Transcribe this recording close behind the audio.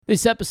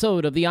This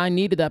episode of the I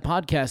Needed That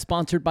podcast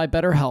sponsored by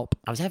BetterHelp.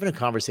 I was having a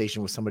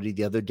conversation with somebody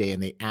the other day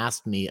and they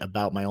asked me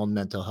about my own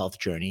mental health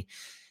journey.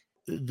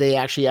 They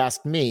actually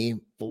asked me,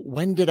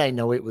 when did I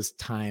know it was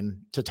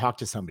time to talk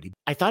to somebody?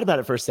 I thought about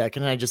it for a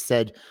second and I just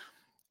said,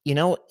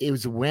 it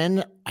was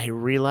when I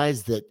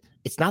realized that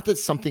it's not that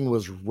something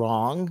was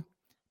wrong,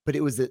 but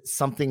it was that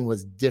something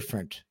was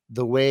different.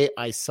 The way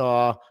I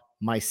saw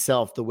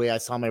myself, the way I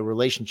saw my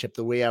relationship,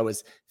 the way I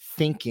was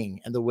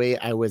thinking and the way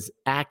I was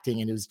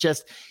acting. And it was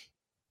just,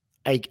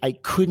 I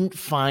couldn't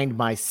find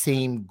my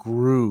same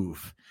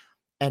groove.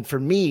 And for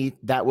me,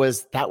 that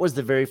was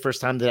the very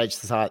first time that I just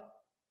thought,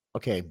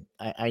 okay,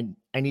 I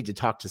need to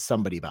talk to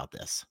somebody about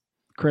this.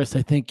 Chris,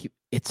 I think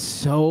it's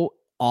so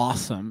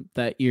awesome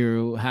that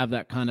you have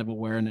that kind of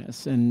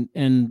awareness. And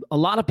a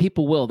lot of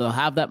people they'll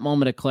have that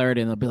moment of clarity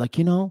and they'll be like,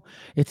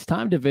 it's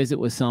time to visit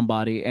with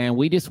somebody. And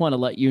we just want to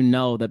let you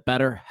know that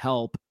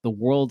BetterHelp, the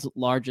world's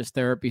largest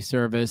therapy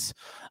service,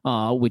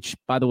 which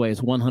by the way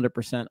is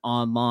 100%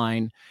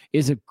 online,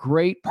 is a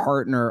great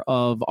partner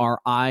of our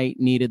I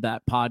Needed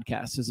That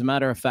podcast. As a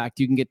matter of fact,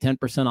 you can get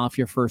 10% off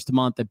your first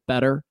month at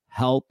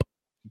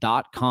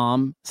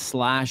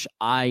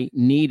BetterHelp.com/I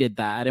needed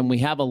that. And we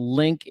have a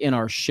link in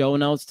our show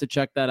notes to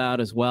check that out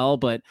as well.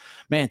 But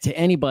man, to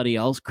anybody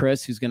else,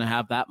 Chris, who's going to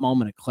have that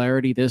moment of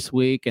clarity this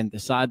week and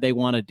decide they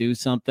want to do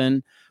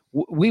something,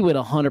 we would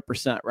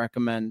 100%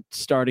 recommend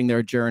starting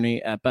their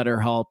journey at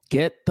BetterHelp.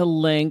 Get the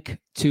link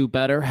to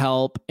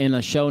BetterHelp in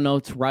the show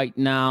notes right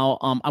now.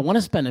 I want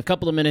to spend a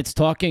couple of minutes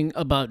talking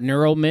about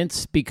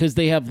NeuroMints because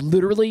they have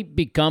literally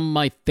become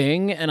my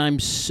thing. And I'm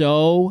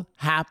so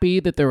happy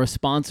that they're a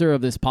sponsor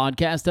of this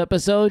podcast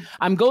episode.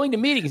 I'm going to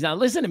meetings now.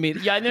 Listen to me.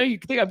 Yeah, I know you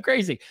think I'm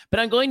crazy,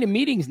 but I'm going to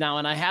meetings now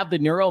and I have the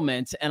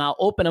NeuroMints and I'll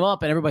open them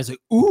up and everybody's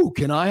like, ooh,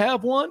 can I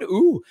have one?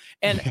 Ooh.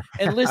 And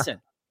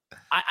listen,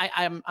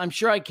 I'm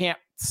sure I can't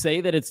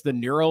say that it's the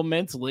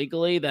NeuroMints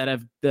legally that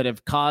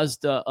have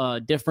caused a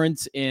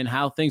difference in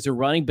how things are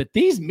running, but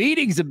these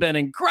meetings have been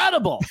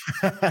incredible.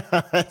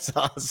 That's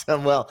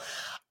awesome. Well,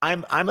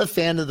 I'm a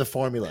fan of the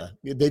formula.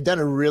 They've done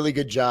a really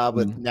good job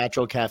with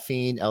natural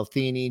caffeine,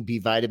 L-theanine, B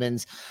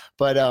vitamins,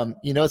 but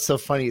it's so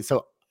funny.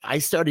 So I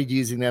started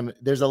using them.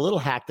 There's a little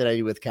hack that I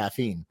do with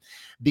caffeine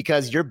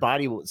because your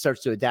body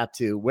starts to adapt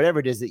to whatever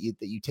it is that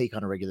you take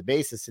on a regular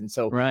basis. And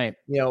so, right.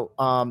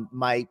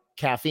 My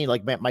caffeine,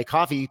 like my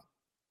coffee,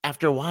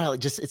 after a while,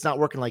 it's not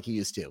working like it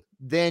used to.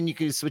 Then you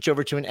can switch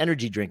over to an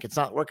energy drink. It's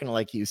not working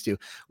like it used to.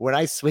 When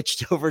I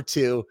switched over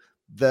to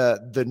the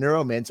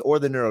NeuroMints or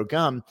the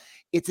NeuroGum,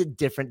 it's a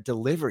different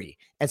delivery.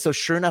 And so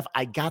sure enough,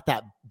 I got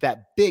that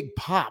big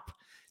pop.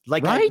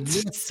 Like right? I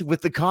mix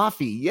with the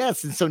coffee.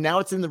 Yes. And so now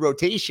it's in the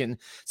rotation.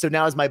 So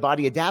now as my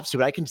body adapts to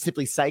it, I can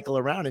simply cycle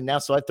around. And now,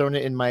 so I've thrown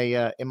it in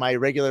my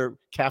regular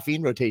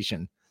caffeine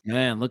rotation.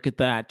 Man, look at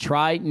that.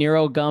 Try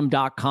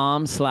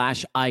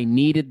neurogum.com/I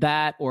needed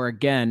that. Or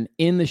again,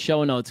 in the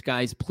show notes,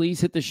 guys,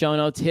 please hit the show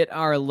notes, hit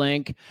our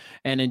link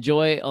and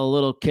enjoy a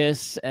little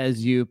kiss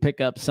as you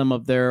pick up some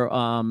of their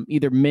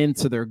either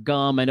mints or their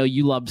gum. I know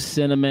you love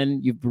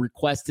cinnamon. You've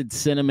requested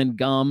cinnamon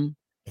gum.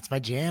 It's my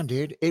jam,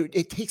 dude.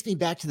 It takes me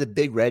back to the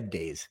Big Red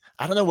days.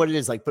 I don't know what it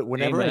is like, but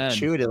whenever I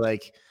chew it,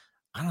 like,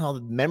 I don't know,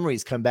 the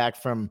memories come back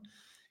from,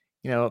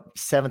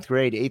 7th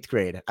grade, 8th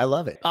grade. I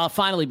love it.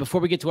 Finally, before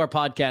we get to our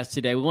podcast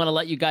today, we want to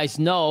let you guys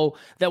know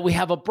that we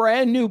have a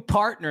brand new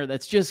partner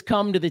that's just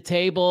come to the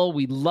table.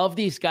 We love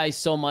these guys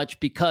so much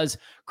because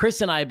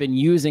Chris and I have been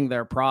using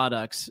their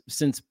products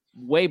since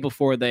way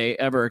before they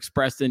ever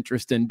expressed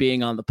interest in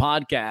being on the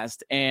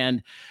podcast.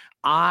 And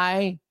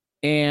I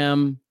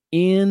am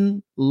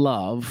in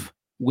love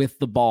with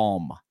the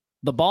balm.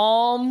 The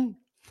balm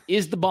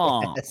is the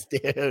bomb. Yes,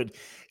 dude.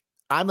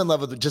 I'm in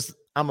love with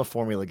I'm a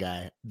formula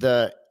guy.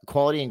 The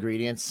quality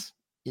ingredients,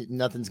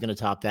 nothing's going to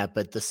top that.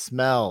 But the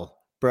smell,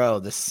 bro,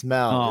 is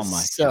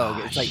so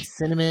good. It's like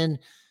cinnamon,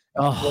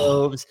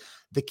 cloves.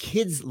 The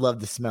kids love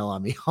the smell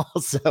on me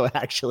also,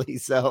 actually.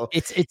 So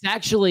it's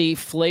actually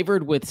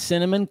flavored with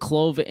cinnamon,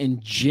 clove,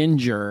 and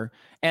ginger.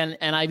 And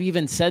I've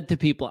even said to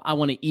people, I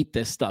want to eat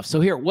this stuff.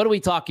 So here, what are we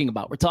talking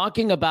about? We're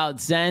talking about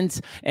Zens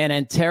and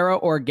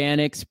Antera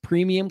Organics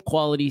premium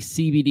quality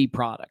CBD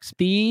products.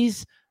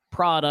 These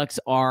products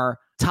are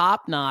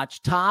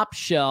top-notch, top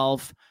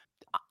shelf.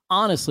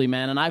 Honestly,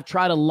 man, and I've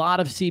tried a lot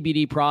of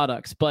CBD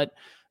products, but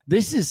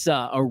this is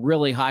a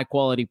really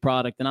high-quality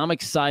product, and I'm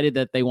excited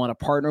that they want to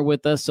partner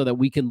with us so that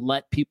we can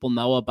let people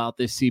know about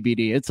this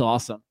CBD. It's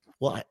awesome.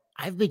 Well,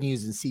 I've been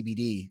using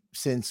CBD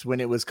since when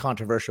it was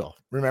controversial.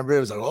 Remember,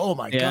 it was like, oh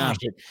my gosh,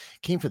 it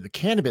came from the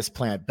cannabis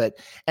plant.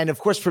 And of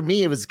course, for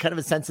me, it was kind of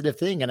a sensitive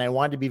thing, and I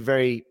wanted to be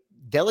very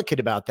delicate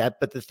about that.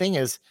 But the thing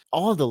is,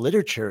 all of the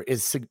literature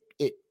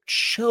it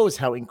shows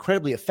how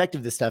incredibly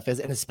effective this stuff is,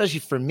 and especially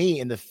for me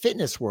in the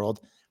fitness world,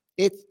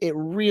 it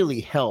really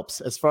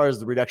helps as far as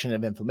the reduction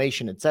of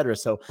inflammation, et cetera.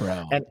 So,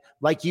 and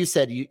like you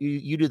said,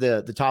 you do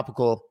the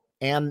topical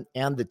and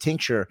the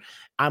tincture.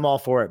 I'm all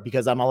for it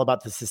because I'm all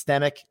about the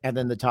systemic and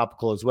then the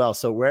topical as well.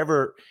 So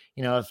wherever,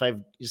 if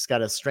I've just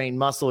got a strained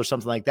muscle or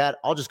something like that,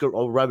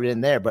 I'll rub it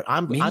in there. But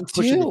I'm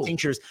pushing the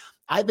tinctures.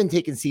 I've been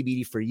taking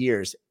CBD for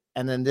years.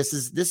 And then this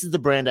is the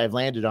brand I've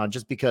landed on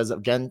just because,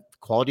 again,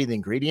 quality of the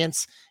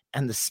ingredients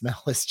and the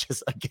smell is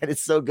just, again,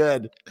 it's so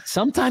good.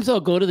 Sometimes I'll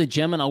go to the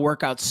gym and I'll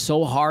work out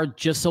so hard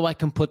just so I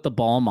can put the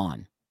balm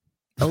on.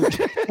 Oh,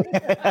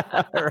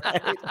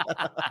 right.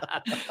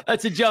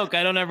 That's a joke.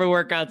 I don't ever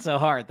work out so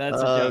hard.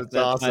 That's a joke.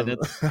 That's awesome.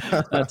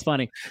 That's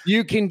funny.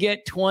 You can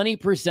get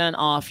 20%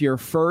 off your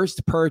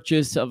first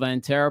purchase of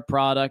Antera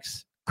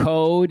products.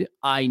 Code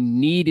I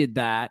needed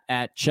that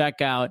at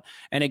checkout.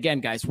 And again,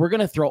 guys, we're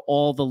going to throw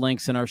all the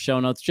links in our show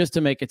notes just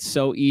to make it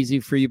so easy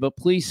for you. But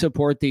please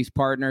support these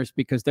partners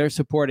because they're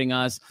supporting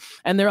us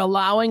and they're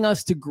allowing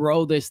us to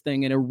grow this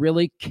thing in a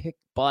really kick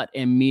butt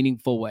and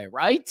meaningful way,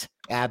 right?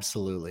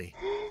 Absolutely.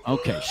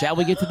 Okay, shall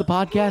we get to the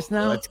podcast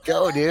now? Let's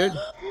go, dude.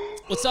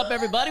 What's up,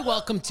 everybody?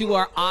 Welcome to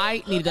our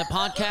I Needed That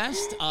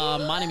podcast.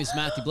 My name is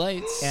Matthew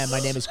Blades. And my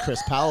name is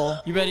Chris Powell.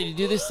 You ready to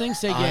do this thing?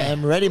 Say yeah. I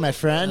am ready, my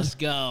friend. Let's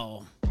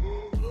go.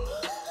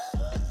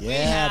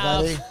 Yeah,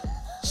 buddy.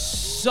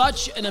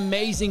 Such an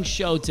amazing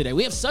show today.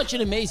 We have such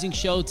an amazing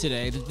show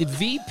today that the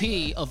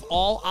VP of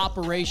all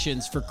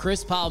operations for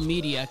Chris Powell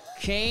Media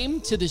came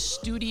to the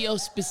studio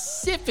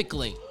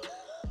specifically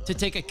to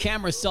take a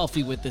camera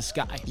selfie with this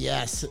guy.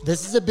 Yes,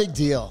 this is a big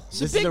deal.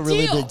 This is a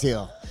really big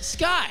deal. This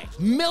guy,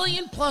 1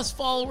 million+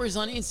 followers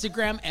on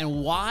Instagram.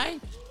 And why?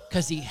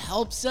 Because he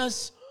helps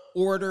us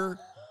order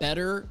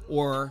better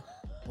or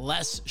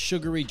less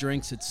sugary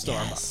drinks at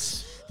Starbucks.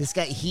 Yes. This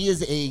guy,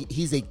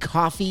 he's a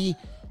coffee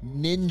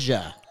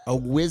ninja, a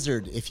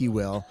wizard, if you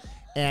will.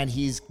 And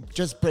he's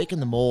just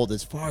breaking the mold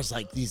as far as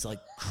like these like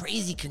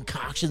crazy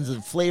concoctions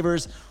and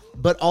flavors,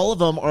 but all of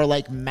them are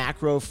like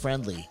macro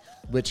friendly,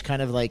 which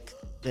kind of like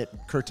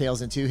that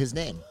curtails into his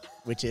name,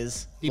 which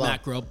is the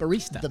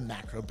Macrobarista. The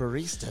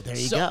Macrobarista. There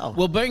you go.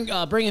 We'll bring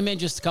him in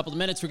just a couple of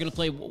minutes. We're going to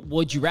play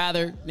Would You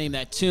Rather, name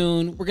that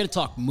tune. We're going to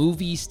talk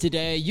movies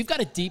today. You've got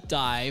a deep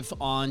dive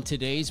on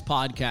today's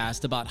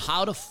podcast about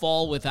how to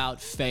fall without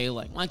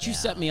failing. Why don't you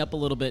set me up a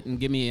little bit and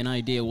give me an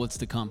idea what's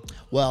to come?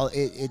 Well,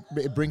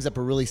 it brings up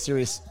a really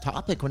serious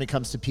topic when it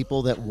comes to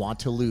people that want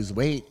to lose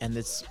weight, and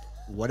it's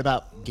what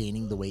about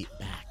gaining the weight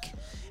back?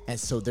 And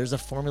so there's a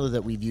formula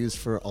that we've used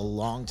for a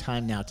long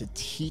time now to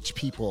teach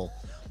people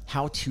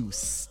how to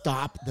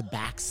stop the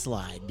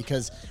backslide,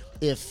 because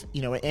if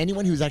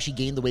anyone who's actually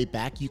gained the weight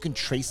back, you can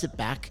trace it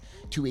back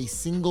to a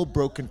single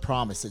broken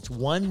promise. It's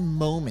one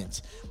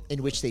moment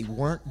in which they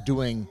weren't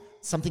doing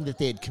something that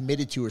they had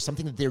committed to or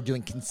something that they were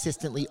doing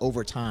consistently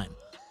over time.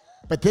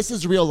 But this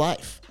is real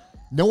life.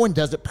 No one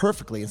does it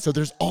perfectly, and so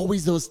there's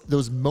always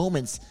those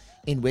moments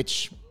in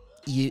which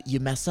you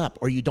mess up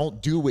or you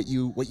don't do what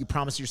you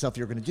promised yourself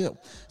you're going to do.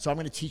 So I'm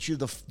going to teach you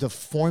the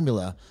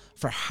formula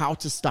for how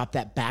to stop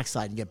that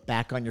backslide and get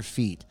back on your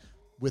feet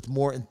with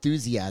more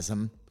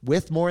enthusiasm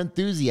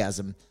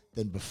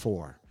than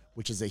before,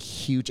 which is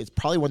it's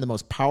probably one of the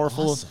most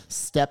powerful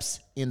steps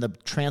in the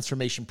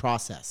transformation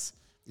process.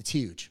 It's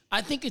huge.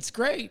 I think it's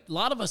great. A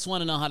lot of us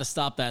want to know how to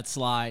stop that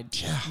slide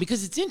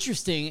because it's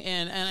interesting.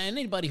 And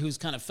anybody who's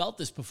kind of felt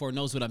this before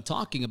knows what I'm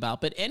talking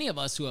about. But any of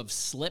us who have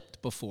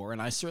slipped before,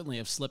 and I certainly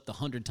have slipped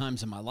 100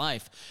 times in my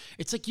life,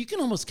 it's like you can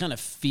almost kind of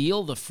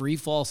feel the free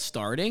fall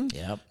starting.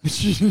 Yep.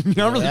 You're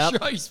not really sure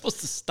how you're supposed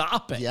to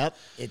stop it. Yep.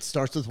 It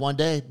starts with 1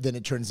 day, then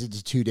it turns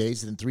into 2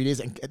 days, then 3 days.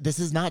 And this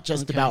is not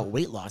just about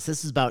weight loss.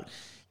 This is about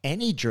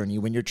any journey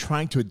when you're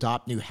trying to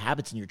adopt new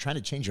habits and you're trying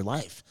to change your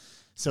life.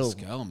 So, let's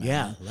go, man.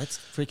 Yeah, let's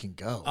freaking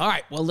go. All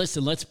right. Well,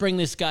 listen, let's bring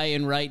this guy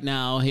in right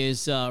now.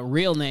 His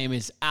real name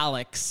is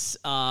Alex,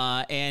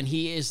 and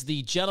he is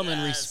the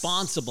gentleman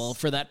responsible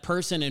for that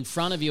person in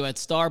front of you at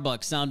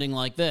Starbucks sounding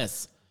like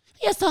this.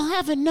 Yes, I'll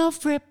have a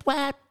no-frip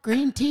wap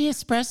green tea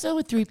espresso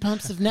with 3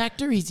 pumps of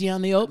nectar, easy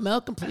on the oat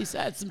milk, and please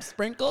add some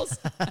sprinkles.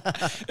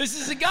 This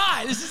is a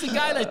guy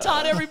that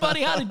taught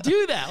everybody how to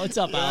do that. What's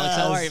up, Alex?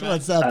 How are you, man?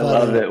 What's up, buddy? I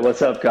love it.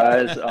 What's up,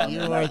 guys?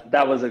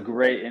 That was a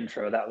great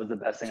intro. That was the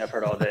best thing I've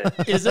heard all day.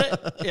 Is it?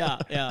 Yeah.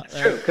 It's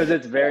true, because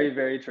it's very,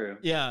 very true.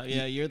 Yeah.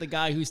 You're the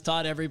guy who's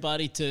taught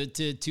everybody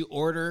to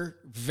order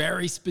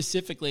very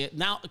specifically.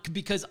 Now,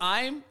 because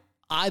I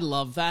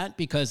love that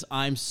because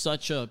I'm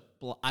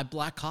I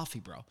black coffee,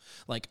 bro.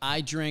 Like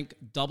I drink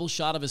double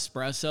shot of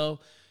espresso.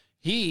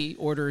 He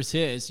orders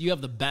his. You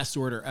have the best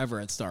order ever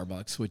at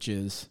Starbucks, which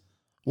is?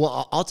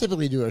 Well, I'll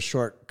typically do a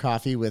short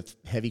coffee with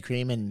heavy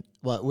cream and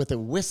with a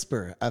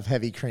whisper of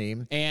heavy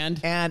cream and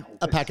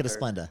a packet of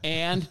Splenda.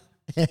 And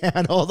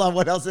hold on,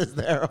 what else is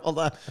there? Hold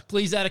on.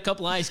 Please add a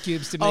couple ice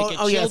cubes to make it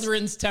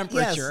children's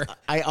temperature. Yes.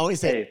 I always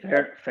say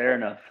fair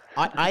enough.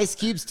 Ice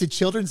cubes to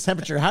children's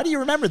temperature. How do you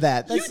remember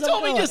that? You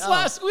told me just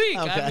last week.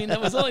 Okay. I mean, that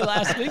was only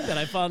last week that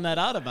I found that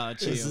out about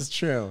you. This is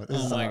true.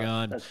 My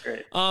God. That's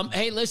great.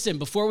 Hey, listen,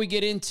 before we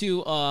get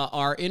into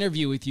our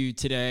interview with you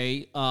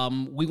today,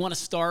 we want to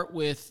start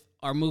with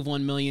our Move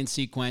 1 Million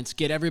sequence,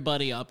 get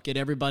everybody up, get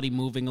everybody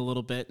moving a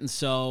little bit. And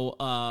so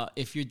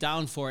if you're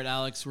down for it,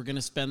 Alex, we're going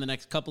to spend the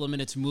next couple of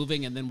minutes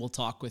moving and then we'll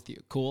talk with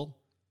you. Cool?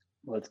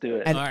 Let's do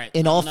it. And all right.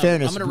 In all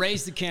fairness, I'm going to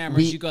raise the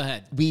cameras. You go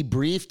ahead. We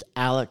briefed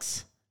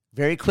Alex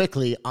very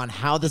quickly on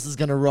how this is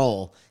going to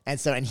roll.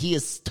 And he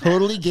is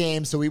totally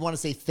game. So we want to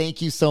say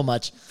thank you so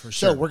much. For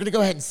sure. So we're going to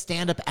go ahead and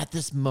stand up at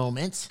this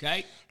moment.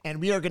 Okay. And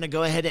we are going to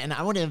go ahead and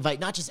I want to invite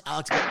not just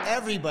Alex, but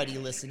everybody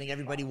listening,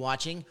 everybody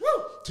watching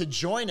to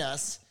join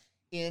us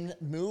in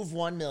Move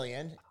 1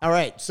 Million. All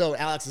right. So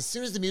Alex, as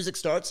soon as the music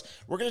starts,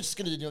 we're going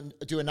to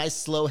do a nice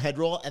slow head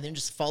roll and then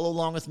just follow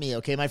along with me.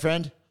 Okay, my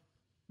friend?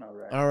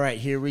 All right.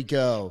 Here we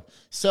go.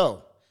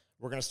 So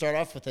we're going to start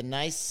off with a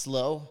nice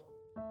slow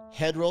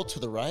head roll to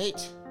the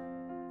right,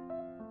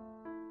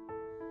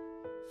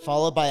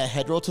 followed by a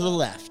head roll to the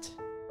left.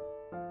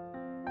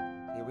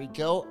 Here we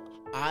go.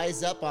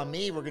 Eyes up on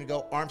me. We're going to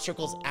go arm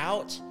circles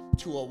out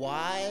to a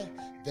Y,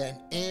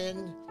 then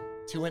in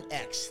to an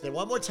X. Then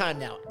one more time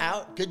now.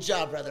 Out. Good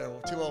job, brother.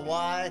 To a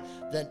Y,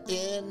 then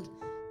in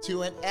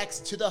to an X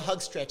to the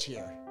hug stretch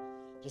here.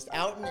 Just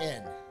out and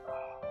in.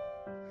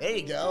 There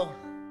you go.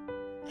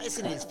 Nice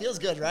and easy. Feels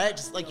good, right?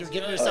 Just like you're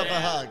giving yourself a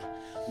hug.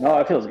 No,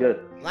 it feels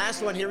good.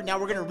 Last one here. Now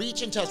we're going to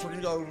reach and touch. We're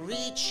going to go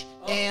reach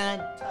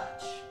and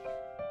touch.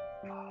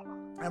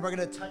 And we're going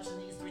to touch the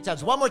knees 3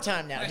 times. One more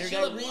time now. Here we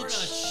go.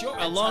 Reach.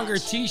 A longer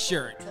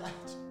t-shirt.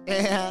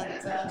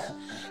 And touch.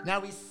 Now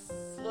we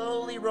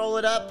slowly roll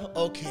it up.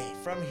 Okay.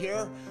 From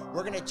here,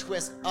 we're going to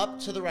twist up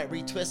to the right.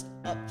 We twist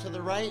up to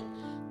the right,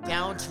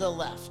 down to the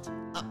left.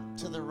 Up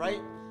to the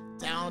right,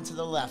 down to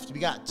the left. We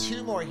got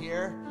 2 more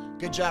here.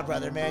 Good job,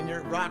 brother, man.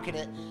 You're rocking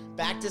it.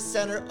 Back to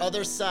center,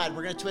 other side.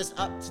 We're going to twist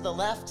up to the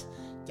left,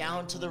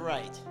 down to the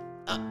right.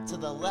 Up to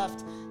the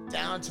left,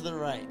 down to the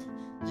right.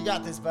 You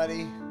got this,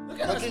 buddy.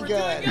 Looking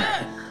good.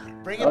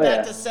 Bring it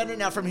back to center.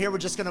 Now from here, we're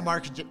just going to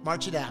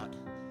march it out.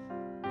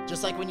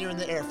 Just like when you're in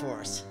the Air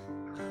Force.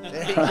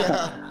 There you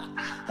go.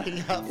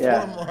 You got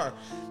 4 more.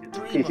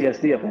 3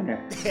 PTSD more. Up in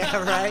here.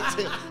 Yeah, right.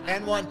 2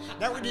 and 1.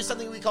 Now we're going to do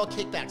something we call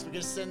kickbacks. We're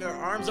going to send our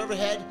arms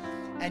overhead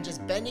and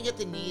just bending at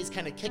the knees,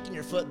 kind of kicking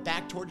your foot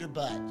back toward your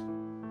butt.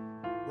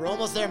 We're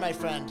almost there, my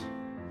friend.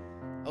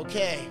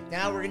 Okay,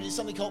 now we're going to do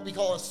something we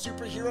call a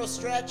superhero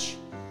stretch.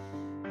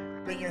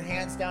 Bring your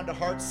hands down to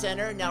heart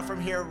center. Now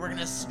from here, we're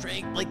going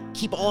to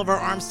keep all of our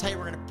arms tight.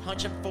 We're going to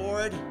punch them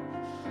forward.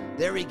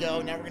 There we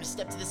go. Now we're going to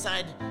step to the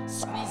side,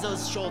 squeeze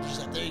those shoulders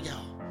up. There you go.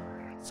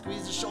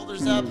 Squeeze the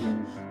shoulders up.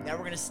 Now we're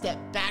going to step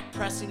back,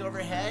 pressing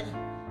overhead.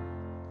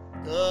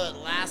 Good.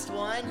 Last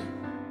one.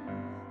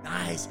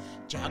 Nice.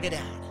 Jog it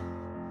out.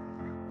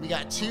 We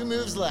got 2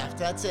 moves left.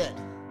 That's it.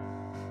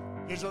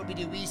 Here's what we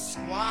do. We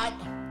squat,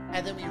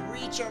 and then we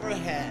reach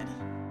overhead.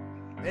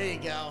 There you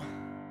go.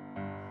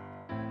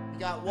 We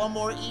got 1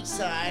 more each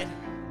side.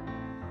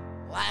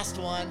 Last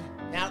one.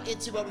 Now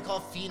into what we call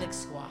Phoenix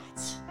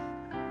squats.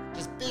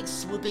 Just big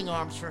swooping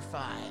arms for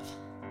 5.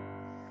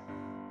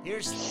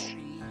 Here's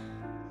 3.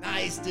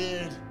 Nice,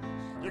 dude.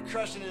 You're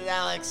crushing it,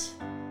 Alex.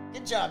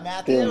 Good job,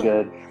 Matthew. Feeling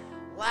good.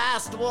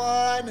 Last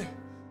one.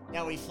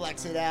 Now we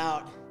flex it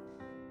out.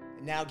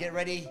 And now get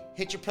ready.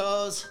 Hit your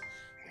pose.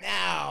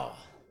 Now.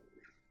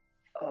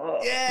 Oh,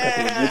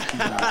 yeah.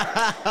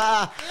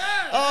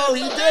 Oh,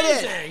 he did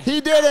it.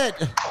 He did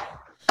it.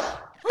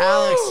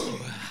 Alex.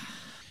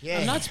 Yeah.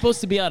 I'm not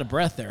supposed to be out of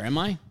breath there, am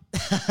I?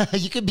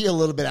 You could be a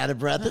little bit out of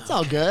breath. It's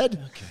all good.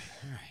 Okay.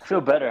 I feel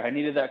better. I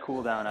needed that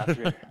cool down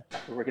after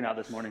working out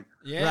this morning.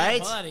 Yeah,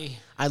 right? buddy.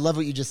 I love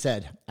what you just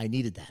said. I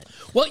needed that.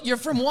 Well, you're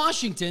from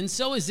Washington.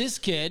 So is this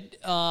kid.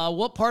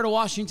 What part of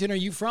Washington are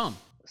you from?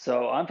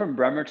 So I'm from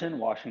Bremerton,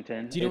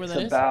 Washington. Do you know where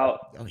that is?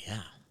 Oh,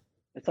 yeah.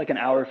 It's like an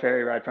hour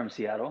ferry ride from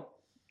Seattle.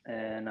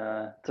 And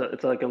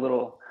it's like a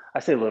little,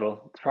 I say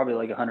little, it's probably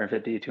like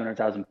 150,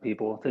 200,000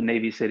 people. It's a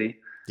Navy city.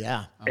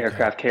 Yeah. Okay.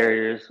 Aircraft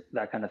carriers,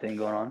 that kind of thing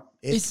going on.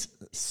 It's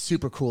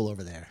super cool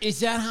over there. Is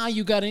that how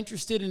you got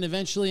interested and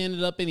eventually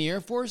ended up in the Air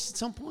Force at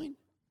some point?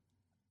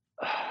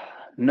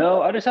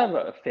 No, I just have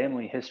a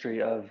family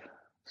history of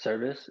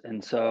service.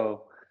 And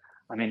so,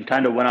 I mean,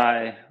 kind of when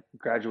I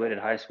graduated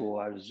high school,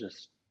 I was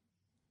just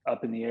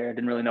up in the air,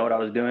 didn't really know what I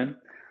was doing.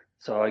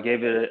 So I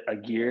gave it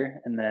a year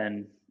and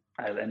then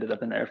I ended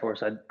up in the Air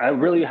Force. I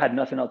really had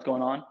nothing else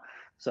going on.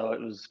 So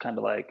it was kind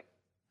of like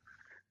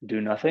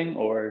do nothing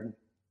or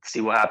see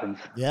what happens.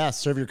 Yeah,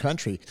 serve your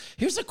country.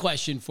 Here's a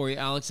question for you,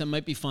 Alex, that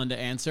might be fun to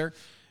answer.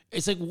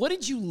 It's like, what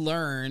did you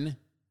learn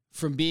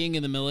from being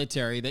in the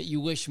military that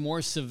you wish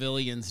more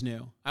civilians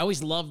knew? I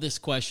always love this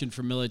question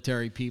for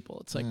military people.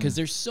 It's like, because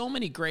there's so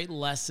many great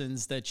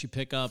lessons that you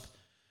pick up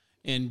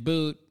in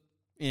boot,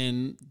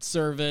 in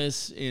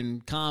service,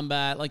 in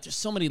combat. Like, there's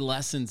so many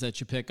lessons that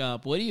you pick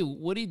up. What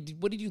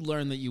did you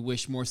learn that you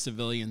wish more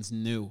civilians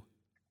knew?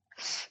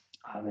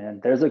 Oh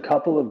man, there's a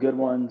couple of good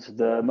ones.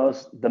 The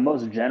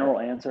most general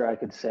answer I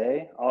could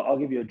say, I'll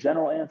give you a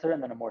general answer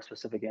and then a more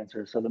specific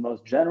answer. So the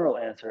most general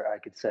answer I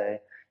could say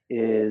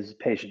is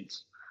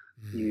patience.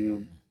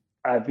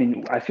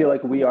 I feel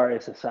like we are a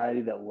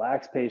society that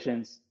lacks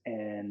patience,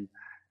 and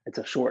it's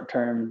a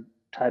short-term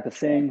type of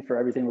thing for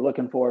everything we're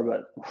looking for.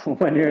 But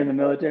when you're in the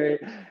military,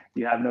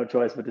 you have no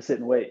choice but to sit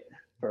and wait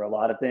for a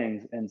lot of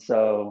things. And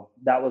so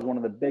that was one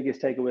of the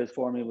biggest takeaways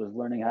for me, was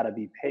learning how to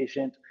be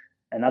patient.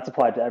 And that's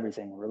applied to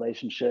everything: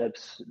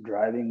 relationships,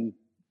 driving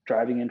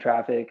in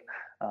traffic,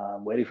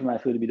 waiting for my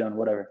food to be done,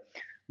 whatever.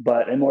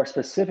 But a more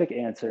specific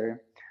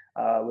answer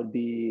would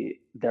be,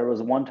 there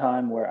was one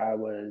time where I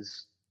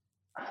was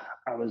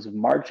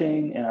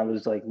marching and I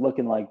was like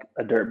looking like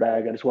a dirt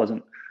bag. I just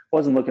wasn't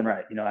looking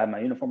right. I had my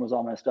uniform was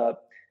all messed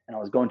up and I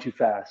was going too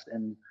fast,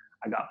 and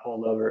I got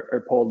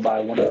pulled by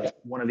one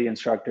of the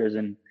instructors,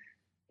 and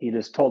he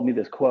just told me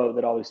this quote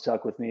that always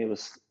stuck with me.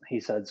 He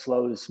said,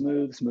 "Slow is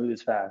smooth, smooth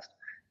is fast."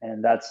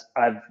 And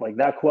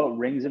that quote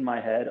rings in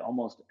my head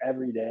almost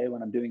every day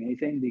when I'm doing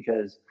anything,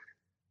 because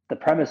the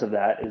premise of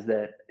that is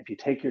that if you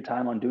take your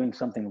time on doing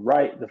something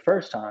right the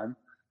first time,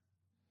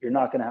 you're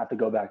not going to have to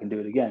go back and do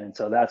it again. And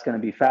so that's going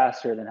to be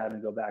faster than having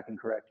to go back and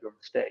correct your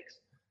mistakes.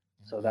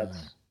 So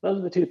those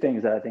are the two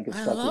things that I think have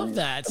stuck with me. I love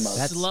that.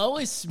 Slow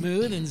is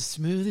smooth and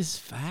smooth is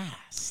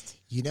fast.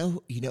 You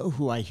know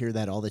who I hear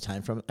that all the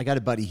time from? I got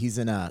a buddy. He's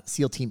in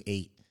SEAL Team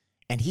 8,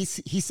 and he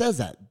says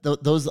that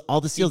all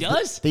the SEALs, he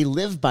does? They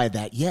live by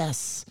that.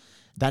 Yes,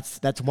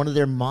 that's one of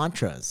their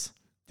mantras.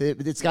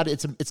 It's got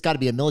to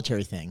be a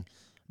military thing,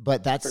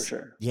 but that's for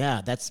sure.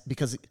 Yeah, that's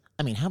because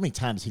how many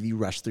times have you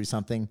rushed through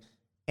something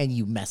and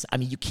you mess?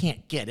 You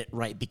can't get it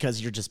right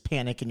because you're just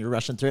panic and you're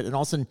rushing through it, and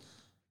all of a sudden,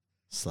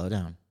 slow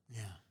down.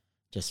 Yeah,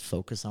 just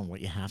focus on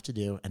what you have to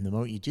do, and the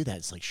moment you do that,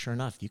 it's like sure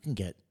enough,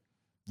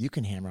 you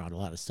can hammer out a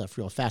lot of stuff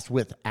real fast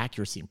with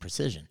accuracy and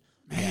precision.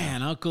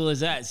 Man, how cool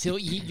is that? So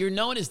you're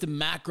known as the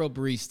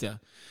Macrobarista.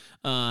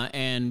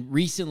 And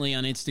recently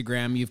on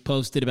Instagram, you've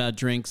posted about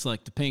drinks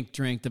like the pink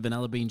drink, the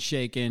vanilla bean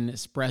shaken,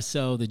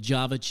 espresso, the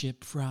Java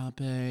chip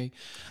frappe. And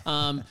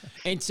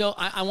so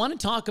I want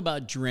to talk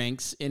about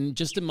drinks in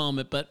just a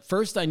moment. But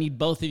first, I need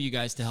both of you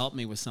guys to help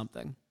me with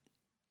something.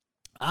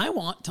 I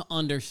want to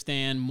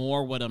understand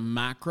more what a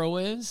macro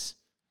is.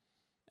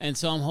 And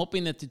so I'm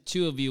hoping that the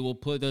two of you will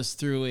put us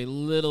through a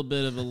little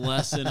bit of a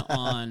lesson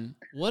on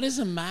what is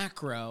a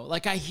macro.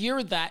 Like, I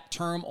hear that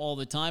term all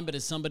the time, but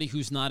as somebody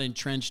who's not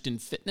entrenched in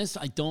fitness,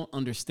 I don't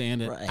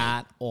understand it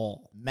at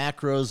all.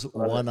 Macros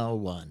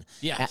 101.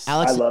 Yes.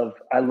 Alex,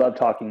 I love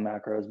talking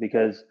macros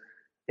because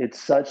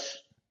it's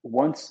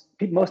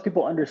most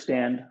people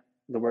understand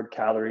the word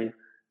calorie.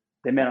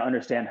 They may not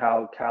understand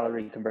how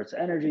calorie converts to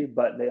energy,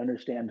 but they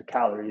understand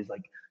calories.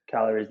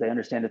 They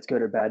understand it's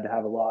good or bad to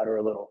have a lot or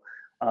a little.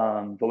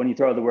 But when you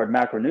throw the word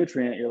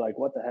macronutrient, you're like,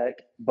 what the heck?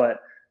 But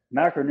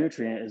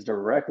macronutrient is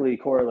directly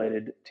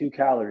correlated to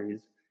calories.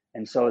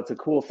 And so it's a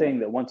cool thing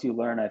that once you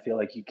learn, I feel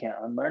like you can't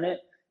unlearn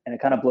it, and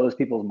it kind of blows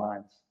people's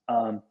minds. So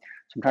I'm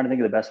trying to think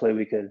of the best way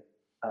we could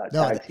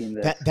tag team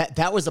this.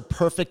 That was a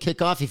perfect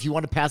kickoff. If you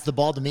want to pass the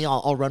ball to me,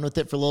 I'll run with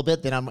it for a little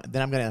bit. Then I'm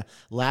going to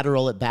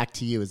lateral it back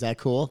to you. Is that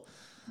cool?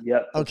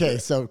 Yep. Okay.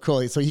 So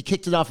cool. So he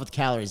kicked it off with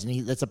calories,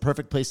 and that's a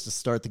perfect place to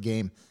start the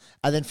game.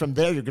 And then from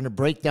there, you're going to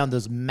break down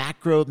those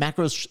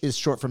macros is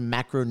short for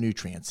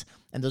macronutrients.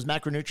 And those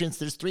macronutrients,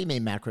 there's three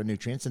main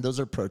macronutrients, and those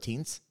are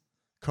proteins,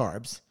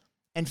 carbs,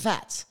 and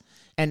fats.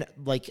 And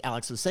like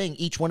Alex was saying,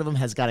 each one of them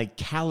has got a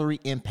calorie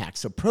impact.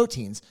 So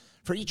proteins,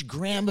 for each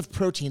gram of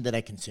protein that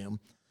I consume,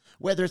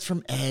 whether it's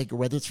from egg or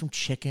whether it's from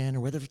chicken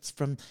or whether it's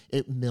from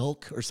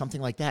milk or something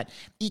like that,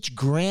 each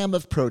gram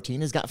of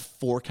protein has got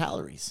 4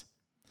 calories.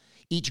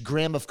 Each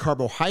gram of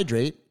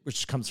carbohydrate,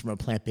 which comes from a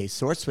plant-based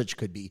source, which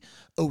could be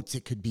oats,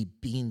 it could be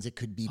beans, it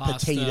could be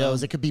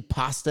potatoes, it could be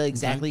pasta,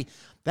 exactly.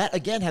 That,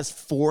 again, has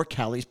 4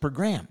 calories per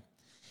gram.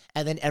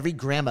 And then every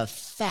gram of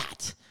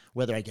fat,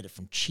 whether I get it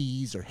from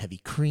cheese or heavy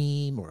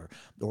cream or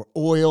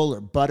oil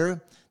or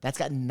butter, that's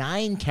got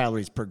 9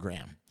 calories per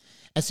gram.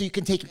 And so you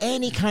can take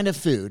any kind of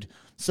food.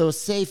 So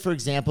say, for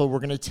example, we're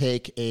going to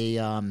take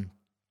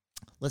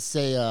let's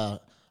say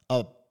a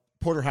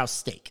porterhouse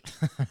steak,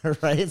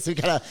 right? So we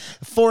got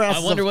 4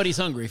 ounces. I wonder what he's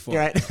hungry for.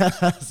 Right.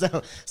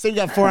 So you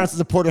got 4 ounces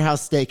of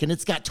porterhouse steak, and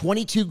it's got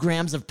 22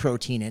 grams of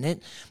protein in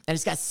it, and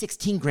it's got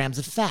 16 grams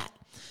of fat.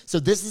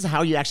 So this is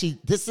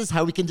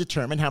how we can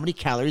determine how many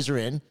calories are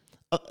in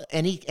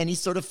any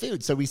sort of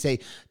food. So we say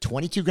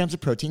 22 grams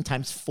of protein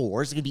times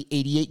 4 is going to be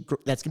 88.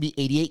 That's going to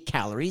be 88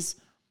 calories.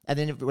 And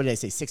then what did I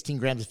say? 16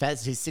 grams of fat.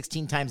 So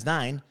 16 times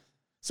 9.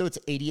 So it's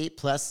 88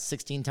 plus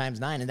 16 times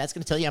 9, and that's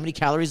going to tell you how many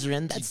calories are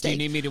in that steak.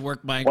 Do you need me to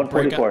work my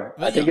 144?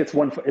 I think it's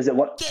one. Is it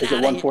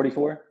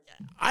 144?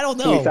 I don't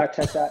know. Can we fact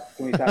check that?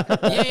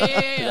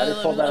 Yeah. I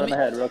just pulled that on my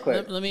head real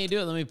quick. Let me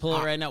do it. Let me pull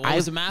it right now. What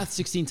was the math?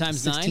 16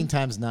 times 9? 16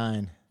 times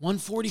 9.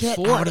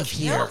 144. Get out of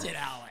here. Killed it,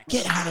 Alex.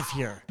 Get out of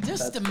here.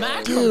 Just the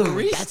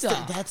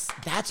Macrobarista.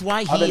 That's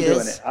why I've been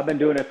doing it. I've been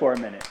doing it for a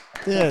minute.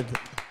 Dude.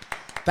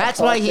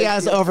 That's why he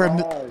has over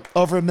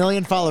 1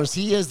 million followers.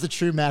 He is the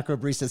true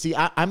Macrobarista. See,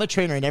 I'm a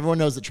trainer, and everyone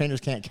knows that trainers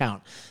can't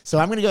count. So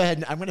I'm going to go ahead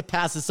and I'm going to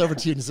pass this over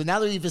to you. And so now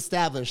that we've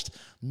established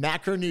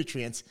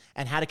macronutrients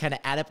and how to kind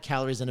of add up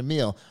calories in a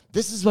meal,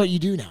 this is what you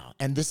do now.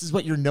 And this is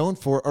what you're known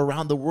for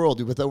around the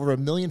world with over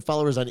 1 million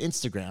followers on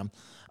Instagram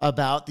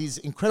about these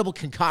incredible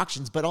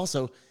concoctions, but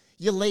also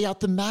you lay out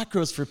the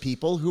macros for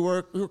people who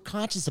are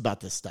conscious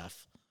about this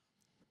stuff.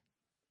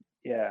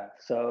 Yeah.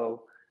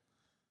 So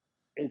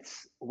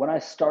it's when I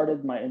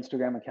started my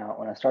Instagram account,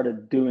 when I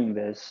started doing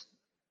this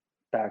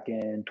back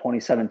in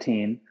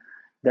 2017,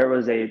 there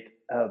was a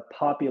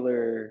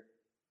popular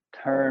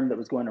term that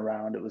was going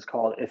around. It was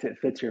called "If It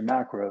Fits Your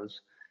Macros,"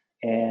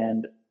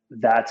 and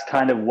that's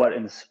kind of what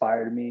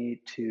inspired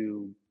me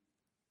to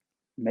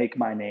make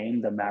my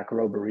name the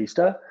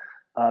Macrobarista,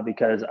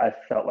 because I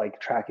felt like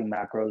tracking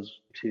macros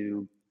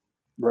to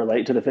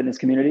relate to the fitness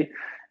community.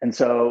 And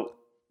so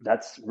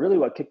that's really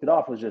what kicked it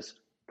off, was just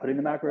putting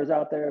the macros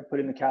out there,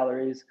 putting the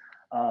calories.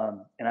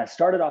 And I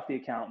started off the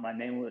account. My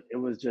name was, it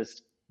was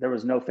just, there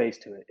was no face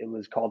to it. It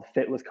was called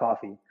Fit with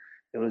Coffee.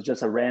 It was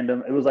just a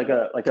random, it was like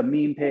a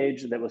meme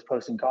page that was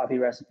posting coffee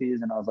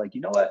recipes. And I was like,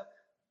 you know what?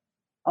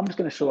 I'm just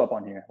going to show up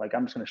on here. Like,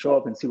 I'm just going to show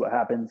up and see what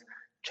happens.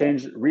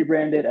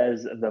 Rebranded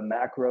as the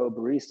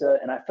Macrobarista.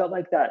 And I felt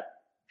like that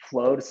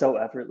flowed so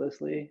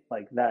effortlessly,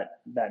 like that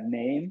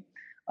name.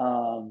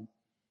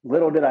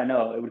 Little did I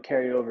know it would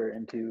carry over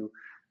into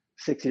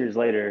 6 years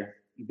later,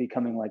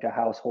 becoming like a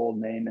household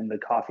name in the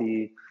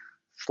coffee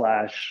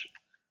slash,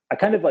 I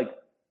kind of like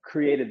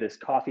created this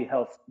coffee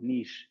health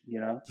niche, you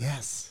know?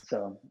 Yes.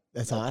 So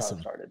that's awesome.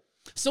 How it started.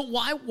 So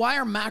why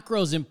are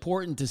macros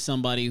important to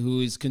somebody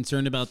who is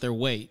concerned about their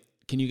weight?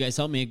 Can you guys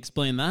help me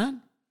explain that?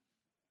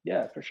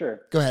 Yeah, for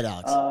sure. Go ahead,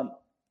 Alex.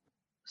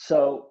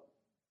 So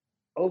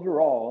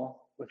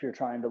overall, if you're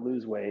trying to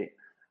lose weight,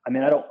 I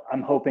mean,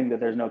 I'm hoping that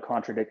there's no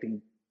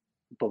contradicting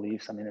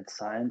beliefs. I mean, it's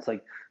science.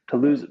 Like, to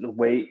lose the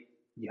weight,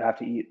 you have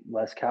to eat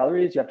less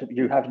calories. You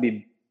have to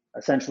be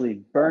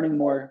essentially burning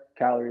more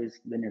calories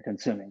than you're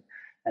consuming.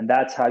 And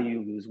that's how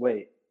you lose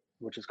weight,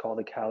 which is called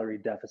a calorie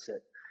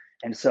deficit.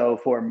 And so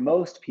for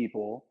most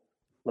people,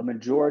 the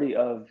majority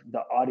of the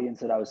audience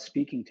that I was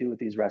speaking to with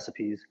these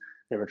recipes,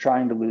 they were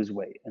trying to lose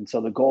weight. And so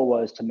the goal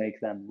was to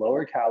make them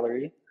lower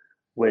calorie,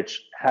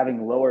 which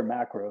having lower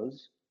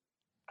macros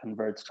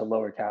converts to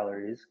lower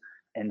calories.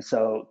 And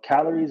so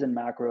calories and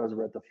macros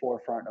were at the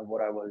forefront of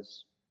what I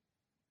was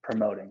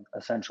promoting,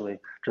 essentially.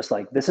 Just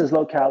like, this is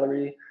low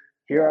calorie.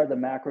 Here are the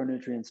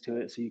macronutrients to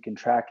it. So you can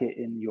track it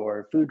in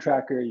your food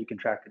tracker. You can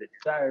track it in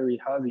your diary,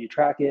 however you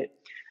track it.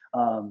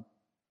 And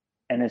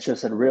it's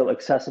just a real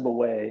accessible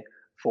way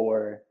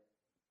for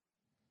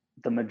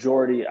the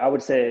majority. I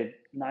would say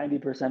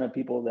 90% of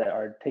people that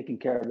are taking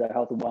care of their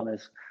health and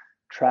wellness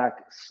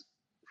track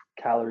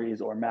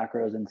calories or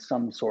macros in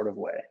some sort of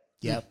way.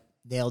 Yep.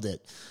 Nailed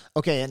it.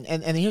 Okay.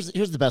 And here's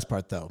the best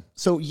part though.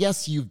 So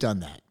yes, you've done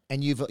that,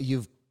 and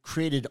you've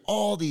created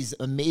all these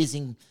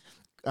amazing,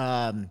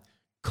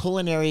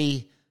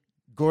 culinary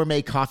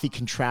gourmet coffee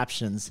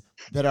contraptions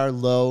that are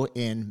low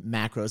in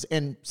macros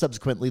and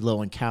subsequently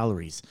low in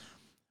calories,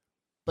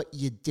 but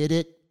you did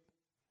it.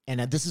 And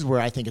this is where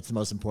I think it's the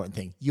most important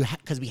thing.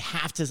 Because we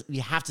have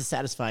to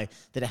satisfy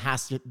that it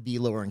has to be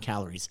lower in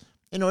calories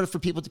in order for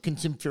people to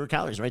consume fewer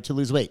calories, right? To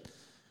lose weight.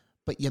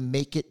 But you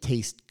make it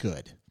taste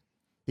good.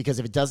 Because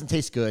if it doesn't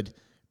taste good,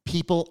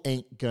 people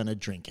ain't gonna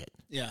drink it.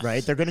 Yeah.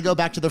 Right? They're gonna go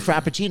back to the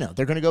Frappuccino.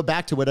 They're gonna go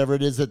back to whatever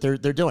it is that they're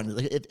doing.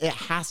 It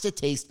has to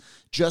taste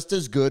just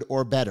as good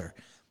or better.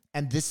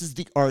 And this is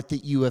the art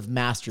that you have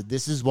mastered.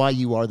 This is why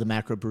you are the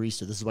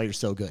Macrobarista. This is why you're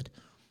so good.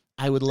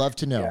 I would love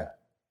to know. Yeah.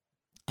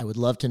 I would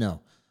love to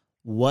know,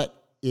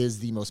 what is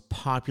the most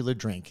popular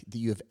drink that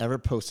you have ever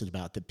posted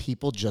about that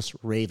people just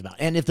rave about?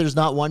 And if there's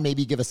not one,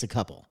 maybe give us a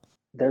couple.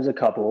 There's a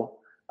couple.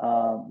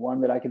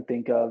 One that I can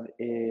think of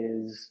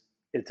is,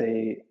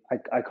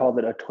 I called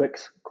it a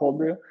Twix cold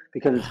brew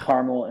because it's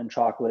caramel and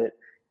chocolate.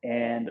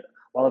 And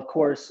while of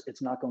course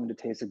it's not going to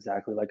taste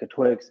exactly like a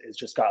Twix, it's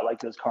just got like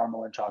those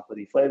caramel and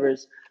chocolatey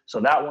flavors. So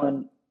that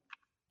one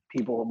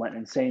people went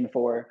insane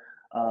for.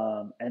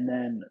 And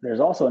then there's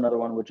also another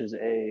one, which is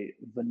a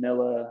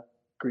vanilla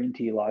green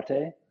tea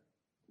latte,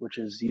 which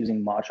is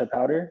using matcha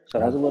powder. So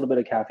it has a little bit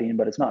of caffeine,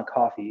 but it's not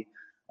coffee.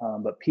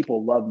 But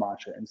people love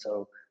matcha. And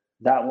so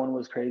that one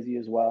was crazy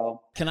as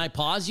well. Can I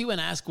pause you and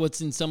ask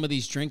what's in some of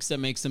these drinks that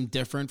makes them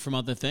different from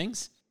other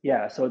things?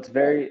 Yeah. So it's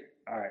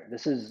all right,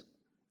 this is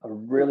a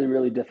really,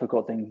 really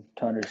difficult thing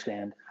to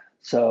understand.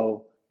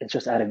 So it's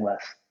just adding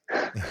less.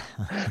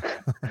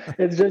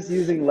 It's just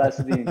using less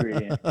of the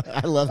ingredient.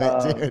 I love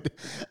it, dude.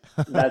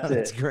 That's it.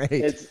 It's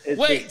great.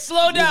 Wait,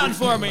 slow down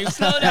for me.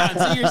 Slow down.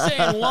 So you're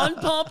saying 1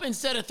 pump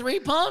instead of 3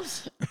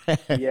 pumps?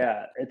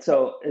 Yeah. It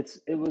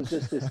was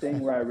just this thing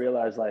where I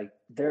realized, like,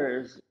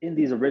 there's in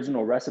these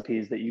original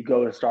recipes that you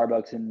go to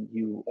Starbucks and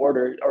you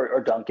order,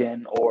 or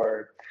Dunkin'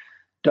 or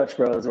Dutch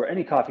Bros or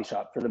any coffee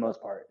shop for the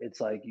most part.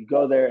 It's like you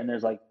go there and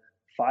there's like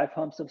 5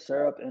 pumps of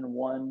syrup and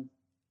 1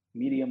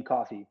 medium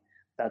coffee.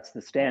 That's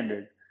the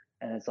standard.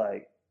 And it's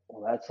like,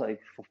 well, that's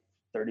like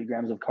 30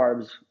 grams of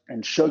carbs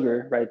and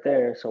sugar right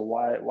there. So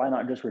why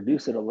not just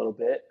reduce it a little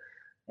bit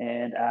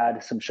and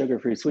add some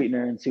sugar-free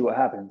sweetener and see what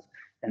happens?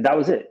 And that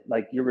was it.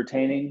 Like, you're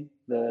retaining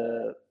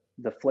the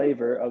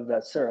flavor of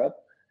that syrup,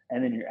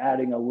 and then you're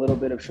adding a little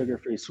bit of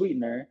sugar-free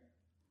sweetener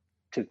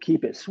to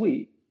keep it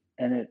sweet,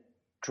 and it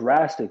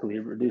drastically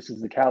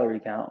reduces the calorie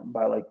count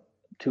by like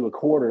to a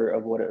quarter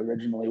of what it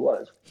originally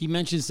was. He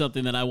mentioned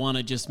something that I want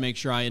to just make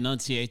sure I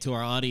enunciate to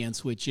our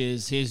audience, which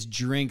is his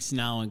drinks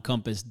now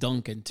encompass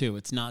Dunkin' too.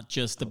 It's not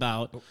just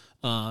about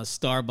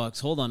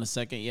Starbucks. Hold on a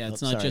second. Yeah,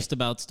 it's not just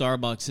about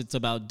Starbucks. It's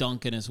about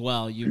Dunkin' as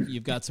well.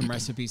 You've got some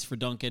recipes for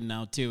Dunkin'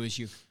 now too,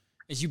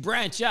 as you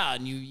branch out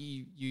and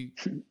you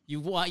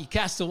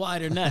cast a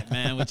wider net,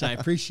 man, which I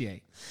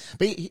appreciate.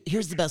 But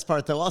here's the best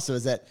part, though, also,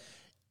 is that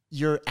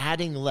you're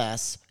adding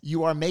less.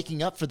 You are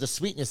making up for the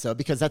sweetness, though,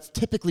 because that's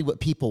typically what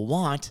people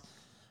want,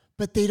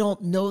 but they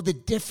don't know the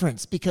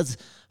difference because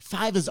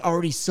 5 is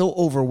already so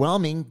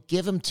overwhelming.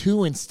 Give them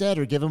 2 instead,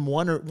 or give them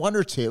one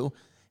or two,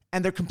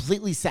 and they're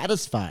completely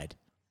satisfied.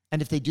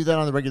 And if they do that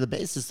on a regular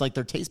basis, like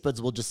their taste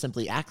buds will just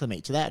simply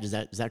acclimate to that. Is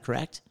that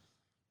correct?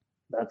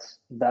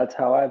 That's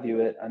how I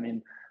view it. I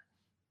mean,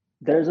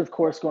 there's of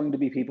course going to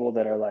be people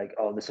that are like,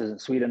 oh, this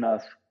isn't sweet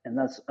enough, and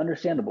that's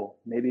understandable.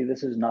 Maybe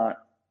this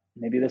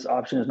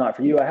option is not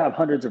for you. I have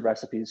hundreds of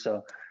recipes,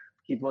 so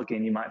keep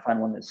looking. You might find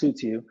one that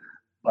suits you.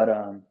 But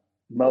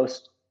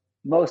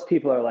most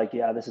people are like,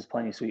 yeah, this is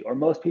plenty sweet. Or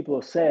most people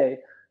will say,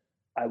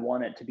 I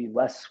want it to be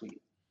less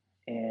sweet.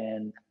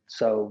 And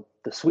so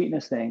the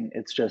sweetness thing,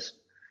 it's just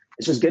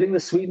getting the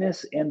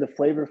sweetness and the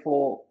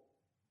flavorful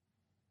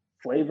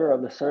flavor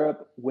of the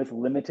syrup with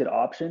limited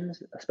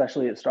options,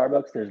 especially at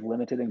Starbucks. There's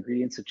limited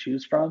ingredients to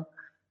choose from.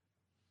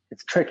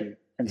 It's tricky.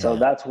 And so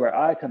that's where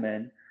I come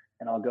in,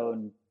 and I'll go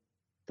and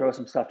throw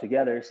some stuff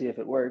together, see if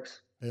it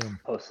works,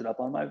 post it up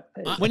on my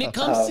page. When it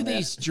comes to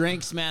these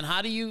drinks, man,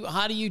 how do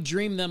you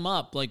dream them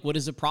up? Like, what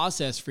is the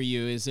process for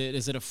you? Is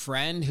it a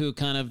friend who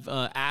kind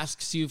of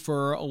asks you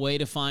for a way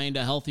to find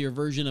a healthier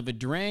version of a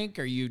drink?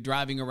 Are you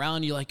driving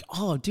around? You're like,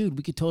 oh, dude,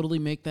 we could totally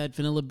make that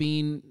vanilla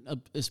bean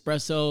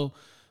espresso,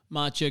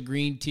 matcha,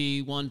 green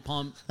tea, 1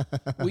 pump.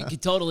 We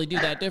could totally do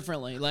that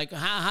differently. Like,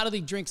 how do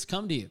the drinks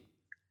come to you?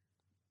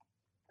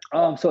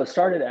 So it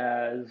started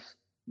as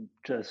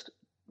just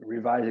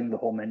revising the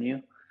whole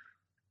menu,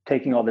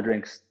 taking all the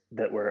drinks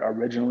that were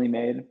originally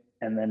made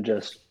and then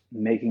just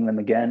making them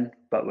again,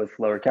 but with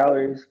lower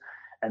calories.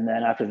 And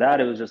then after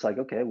that, it was just like,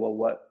 okay, well,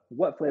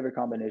 what flavor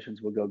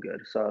combinations will go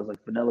good? So I was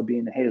like, vanilla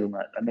bean and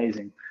hazelnut,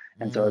 amazing.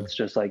 And so it's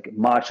just like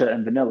matcha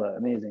and vanilla,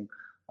 amazing.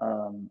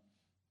 And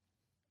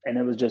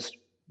it was just,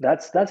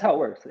 that's how it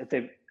works.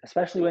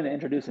 Especially when they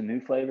introduce a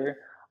new flavor,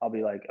 I'll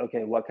be like,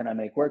 okay, what can I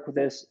make work with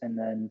this? And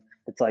then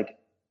it's like,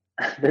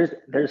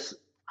 there's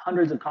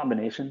hundreds of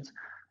combinations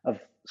of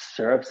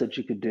syrups that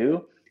you could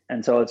do.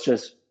 And so it's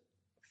just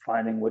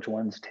finding which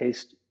ones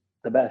taste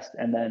the best.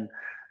 And then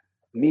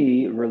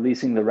me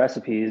releasing the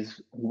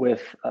recipes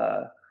with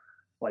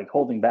like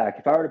holding back.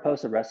 If I were to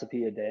post a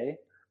recipe a day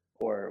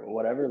or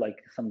whatever,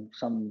 like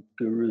some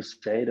gurus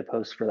say to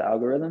post for the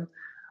algorithm,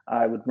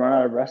 I would run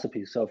out of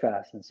recipes so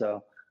fast. And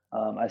so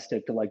I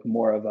stick to like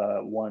more of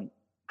a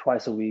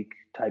twice a week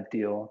type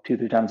deal,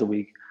 2-3 times a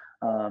week.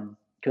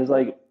 Cause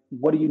like,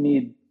 what do you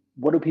need?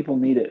 What do people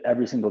need it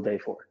every single day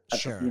for?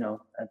 Sure.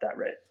 At that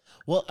rate.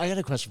 Well, I got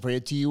a question for you.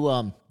 Do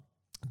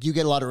you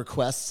get a lot of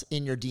requests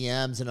in your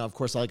DMs and of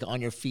course like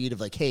on your feed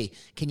of like, hey,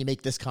 can you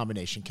make this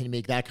combination? Can you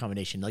make that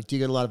combination? Like, do you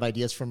get a lot of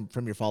ideas from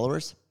your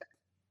followers?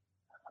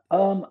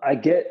 I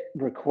get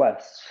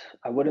requests.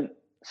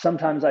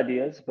 Sometimes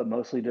ideas, but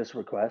mostly just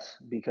requests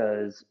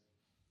because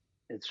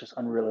it's just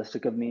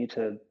unrealistic of me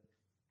to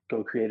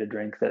go create a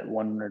drink that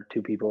 1 or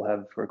 2 people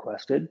have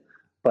requested.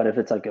 But if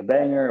it's like a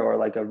banger or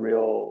like a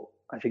real,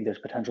 I think there's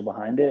potential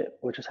behind it,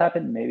 which has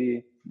happened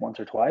maybe once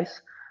or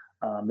twice,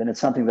 then it's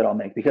something that I'll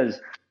make because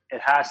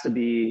it has to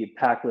be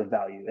packed with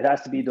value. It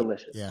has to be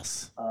delicious.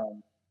 Yes.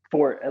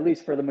 At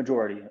least for the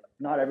majority.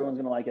 Not everyone's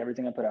going to like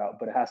everything I put out,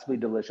 but it has to be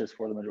delicious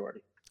for the majority.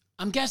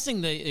 I'm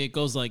guessing that it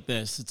goes like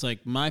this. It's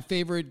like my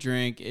favorite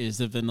drink is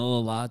the vanilla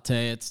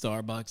latte at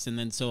Starbucks. And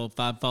then so if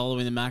I'm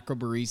following the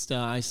Macrobarista,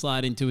 I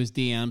slide into his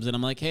DMs and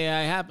I'm like, hey,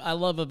 I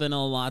love a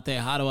vanilla latte.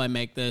 How do I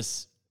make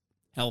this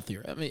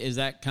healthier? I mean, is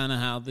that kind of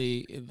how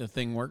the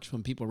thing works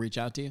when people reach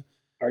out to you?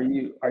 Are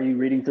you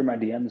reading through my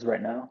DMs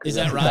right now? Is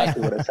that right?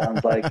 Exactly what it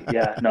sounds like.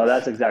 Yeah, no,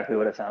 that's exactly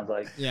what it sounds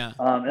like. Yeah.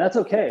 And that's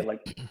okay.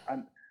 Like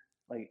I'm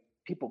like,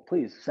 people,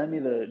 please send me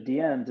the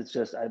DMs. It's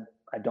just,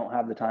 I don't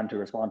have the time to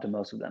respond to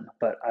most of them,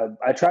 but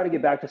I try to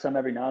get back to some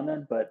every now and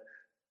then. But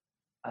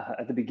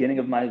at the beginning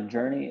of my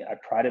journey, I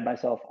prided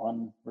myself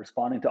on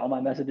responding to all my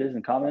messages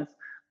and comments,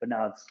 but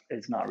now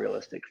it's not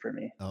realistic for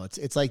me. Oh,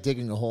 it's like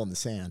digging a hole in the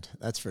sand.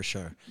 That's for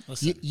sure.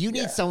 Listen, you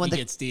need someone that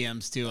gets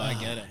DMs too. I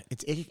get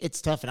it.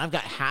 It's tough. And I've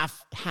got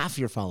half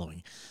your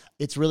following.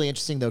 It's really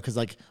interesting though. Cause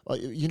like,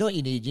 you know what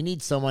you need? You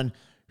need someone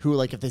who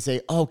like, if they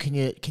say, oh, can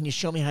you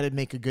show me how to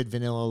make a good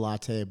vanilla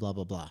latte, blah,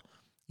 blah, blah.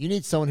 You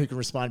need someone who can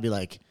respond and be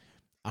like,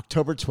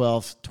 October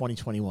 12th,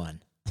 2021.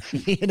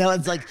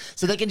 It's like,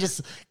 so they can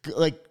just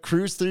like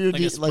cruise through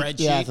your,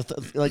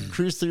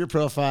 cruise through your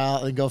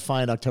profile and go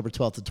find October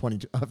 12th of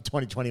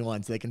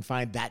 2021. So they can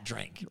find that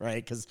drink,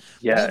 right? Cause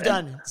you've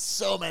done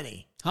so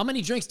many. How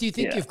many drinks do you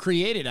think you've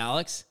created,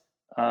 Alex?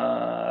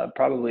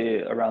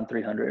 Probably around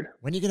 300.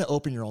 When are you going to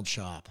open your own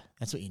shop?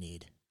 That's what you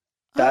need.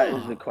 That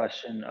is the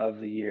question of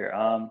the year.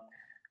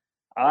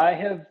 I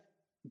have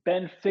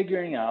been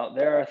figuring out,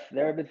 there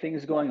have been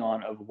things going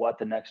on of what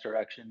the next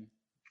direction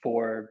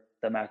for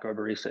the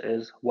Macrobarista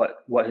is,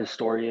 what his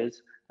story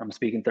is. I'm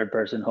speaking third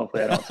person.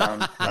 Hopefully I don't sound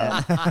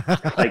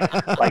like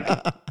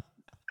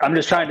I'm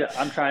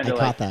trying to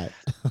like that.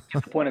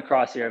 point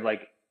across here of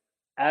like,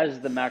 as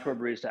the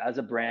Macrobarista, as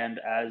a brand,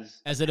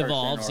 as it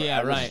evolves,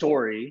 as right. a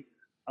story,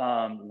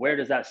 where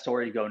does that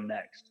story go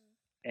next?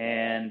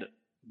 And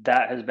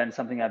that has been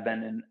something I've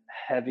been in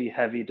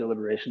heavy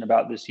deliberation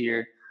about this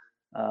year.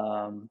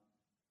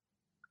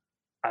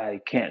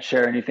 I can't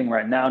share anything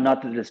right now,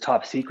 not that it's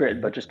top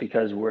secret, but just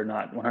because we're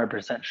not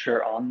 100%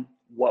 sure on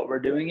what we're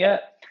doing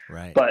yet.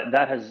 Right. But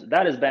that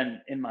has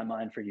been in my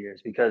mind for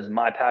years, because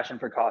my passion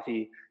for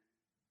coffee,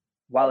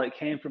 while it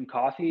came from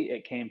coffee,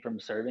 it came from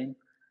serving.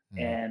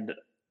 And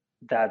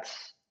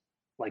that's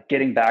like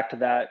getting back to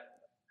that.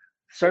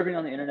 Serving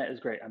on the internet is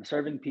great. I'm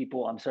serving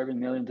people, I'm serving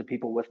millions of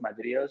people with my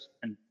videos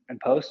and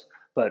posts,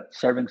 but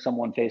serving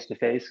someone face to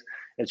face,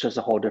 it's just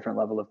a whole different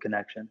level of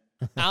connection.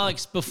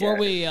 Alex, before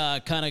we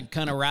kind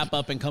of wrap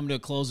up and come to a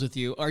close with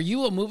you, are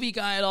you a movie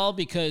guy at all?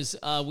 Because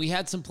we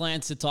had some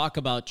plans to talk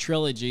about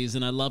trilogies,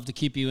 and I'd love to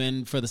keep you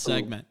in for the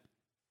segment.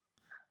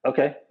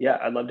 Okay, yeah,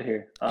 I'd love to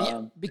hear.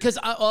 Because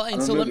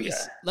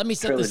let me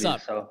set this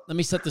up. So. Let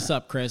me set this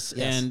up, Chris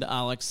Yes. and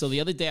Alex. So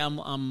the other day I'm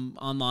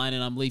online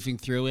and I'm leafing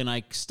through, and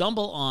I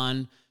stumble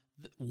on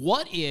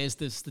what is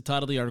this? The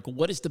title of the article.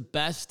 What is the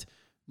best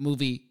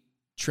movie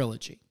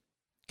trilogy?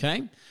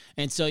 Okay,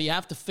 and so you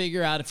have to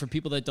figure out, for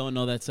people that don't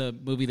know, that's a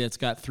movie that's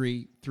got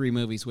three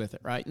movies with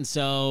it, right? And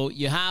so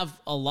you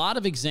have a lot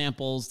of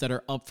examples that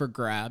are up for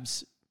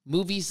grabs.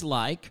 Movies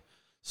like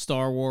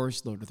Star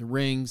Wars, Lord of the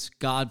Rings,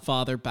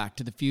 Godfather, Back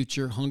to the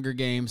Future, Hunger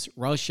Games,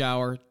 Rush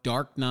Hour,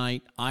 Dark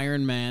Knight,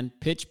 Iron Man,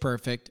 Pitch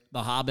Perfect,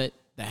 The Hobbit,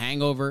 The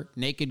Hangover,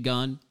 Naked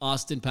Gun,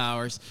 Austin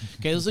Powers.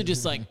 Okay, those are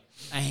just like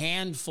a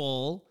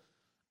handful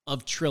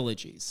of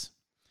trilogies.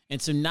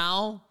 And so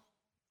now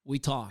we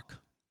talk.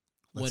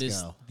 What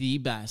is the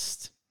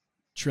best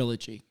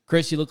trilogy?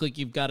 Chris, you look like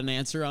you've got an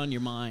answer on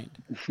your mind.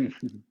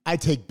 I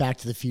take Back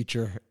to the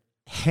Future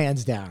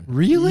hands down.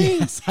 Really?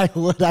 Yes, I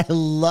would. I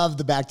love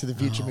the Back to the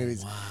Future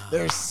movies. Wow.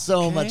 They're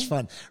so much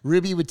fun.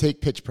 Ruby would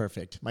take Pitch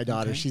Perfect. My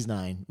daughter, she's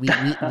 9. We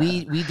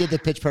did the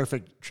Pitch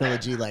Perfect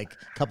trilogy like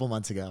a couple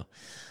months ago.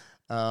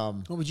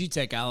 What would you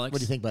take, Alex? What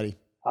do you think, buddy?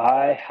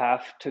 I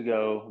have to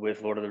go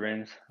with Lord of the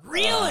Rings.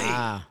 Really?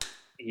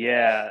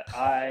 Yeah,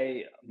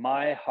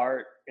 my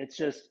heart, it's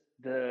just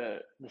the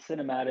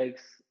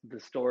cinematics, the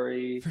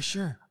story. For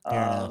sure.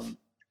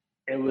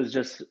 It was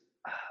just,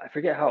 I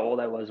forget how old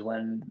I was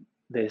when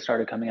they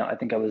started coming out. I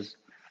think I was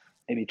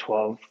maybe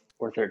 12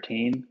 or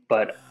 13,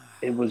 but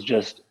it was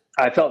just,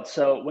 I feel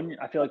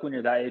like when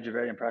you're that age, you're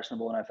very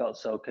impressionable, and I felt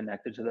so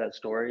connected to that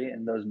story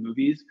and those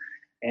movies.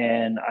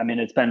 And I mean,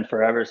 it's been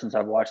forever since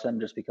I've watched them,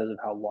 just because of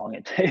how long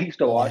it takes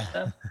to watch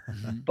them.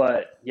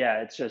 But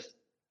yeah, it's just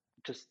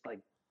like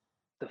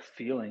the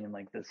feeling and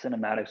like the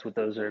cinematics with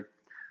those are,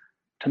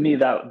 to me,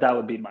 that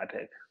would be my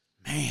pick.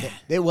 Man,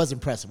 it was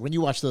impressive. When you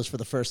watch those for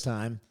the first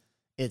time,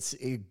 it's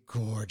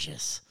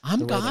gorgeous.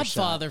 I'm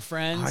Godfather,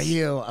 friends. Are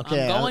you?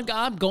 Okay.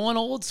 I'm going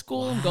old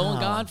school. Wow. I'm going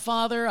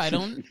Godfather. I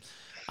don't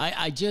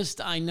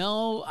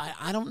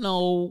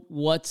know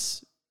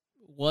what's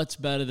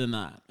better than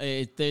that.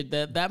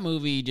 That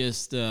movie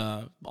just,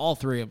 all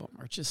three of them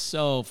are just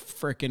so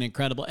freaking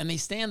incredible. And they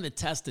stand the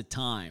test of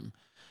time.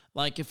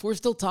 Like, if we're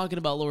still talking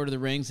about Lord of the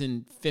Rings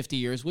in 50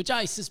 years, which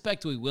I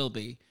suspect we will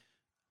be.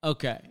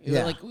 Okay.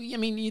 Yeah. Like, I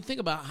mean, you think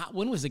about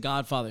when was The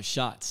Godfather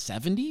shot?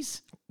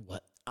 70s?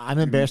 What? I'm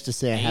embarrassed to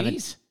say I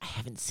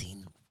haven't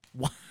seen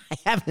one.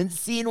 I haven't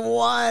seen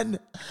one.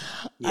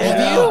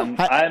 Yeah,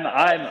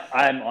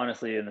 I'm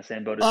honestly in the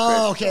same boat as Chris.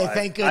 Oh, okay. So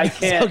thank goodness. I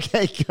can't.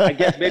 Okay, good. I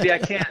guess maybe I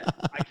can't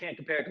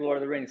compare it to Lord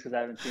of the Rings because I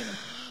haven't seen them.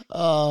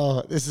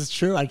 Oh, this is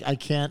true. I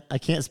can't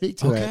speak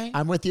to it.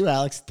 I'm with you,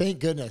 Alex. Thank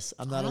goodness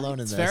I'm not alone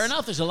in this. Fair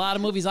enough. There's a lot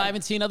of movies I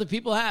haven't seen other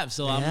people have,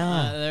 so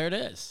there it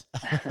is.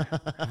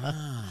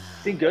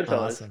 Seen Goodfellas.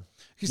 Awesome.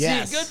 You've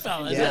seen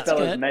Goodfellas. Yeah. That's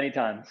good. Many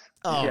times.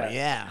 Oh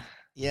yeah.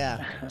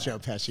 Joe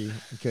Pesci,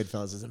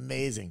 Goodfellas is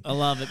amazing. I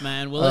love it,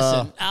 man. Well,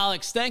 listen,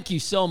 Alex, thank you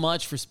so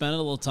much for spending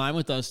a little time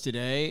with us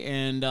today.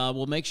 And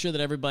we'll make sure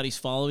that everybody's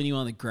following you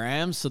on the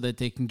gram so that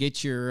they can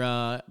get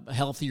your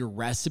healthier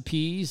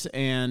recipes.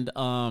 And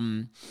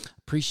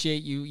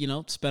appreciate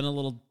you, spending a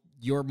little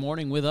your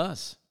morning with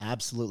us.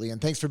 Absolutely.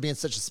 And thanks for being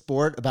such a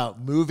sport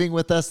about moving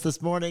with us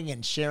this morning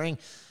and sharing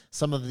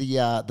some of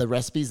the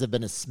recipes that have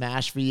been a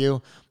smash for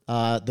you.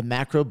 The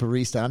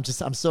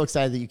Macrobarista. I'm so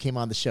excited that you came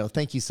on the show.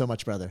 Thank you so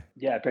much, brother.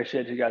 Yeah, I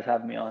appreciate you guys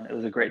having me on. It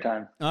was a great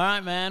time. All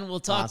right, man.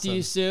 We'll talk to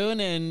you soon,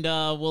 and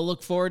we'll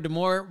look forward to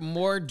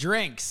more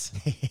drinks.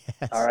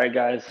 Yes. All right,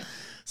 guys.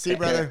 See you,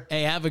 brother.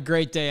 Hey, have a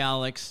great day,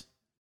 Alex.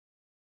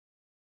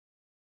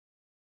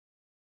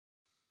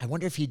 I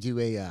wonder if you do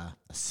a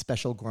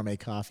special gourmet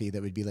coffee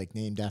that would be like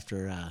named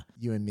after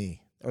you and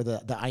me, or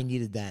the I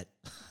needed that.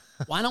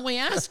 Why don't we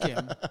ask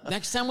him?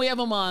 Next time we have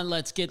him on,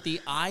 let's get the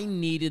I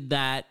needed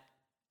that.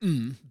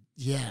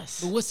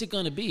 Yes. But what's it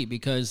going to be?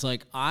 Because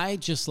I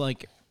just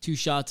like 2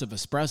 shots of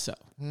espresso.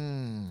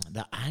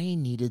 The I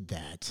needed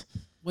that.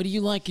 What do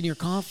you like in your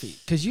coffee?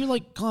 Because you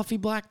like coffee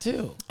black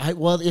too.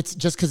 Well, it's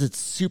just because it's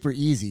super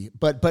easy.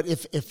 But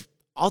if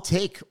I'll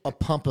take a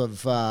pump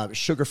of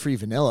sugar-free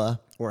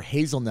vanilla or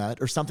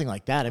hazelnut or something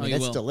like that. I mean,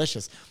 that's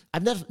delicious.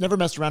 I've never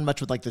messed around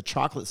much with like the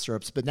chocolate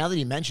syrups, but now that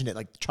you mentioned it,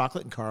 like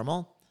chocolate and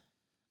caramel,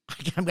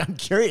 I'm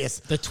curious.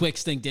 The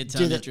Twix thing did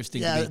sound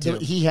interesting to me too.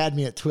 He had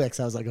me at Twix.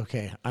 I was like,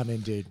 okay, I'm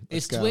in, dude.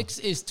 Is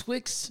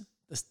Twix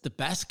the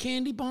best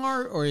candy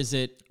bar, or is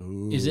it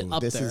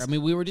up there? I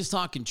mean, we were just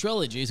talking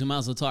trilogies. We might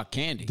as well talk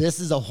candy.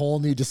 This is a whole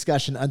new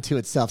discussion unto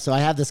itself. So I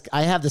have this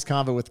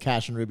convo with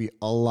Cash and Ruby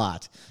a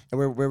lot, and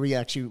where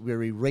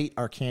we rate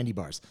our candy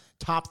bars.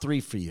 Top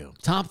 3 for you.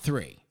 Top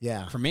 3.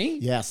 Yeah. For me?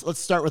 Yes. Let's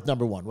start with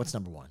number 1. What's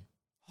number 1?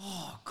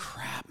 Oh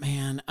crap,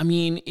 man. I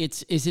mean,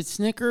 is it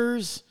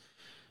Snickers?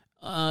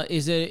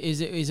 Is it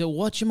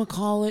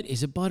whatchamacallit?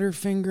 Is it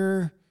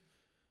Butterfinger?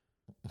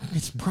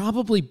 It's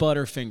probably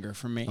Butterfinger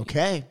for me.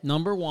 Okay.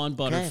 Number 1,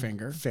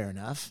 Butterfinger. Okay. Fair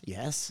enough.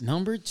 Yes.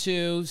 Number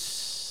 2,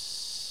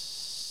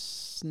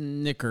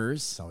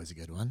 Snickers. It's always a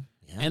good one.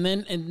 Yeah.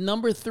 And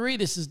number 3,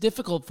 this is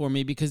difficult for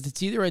me because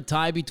it's either a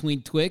tie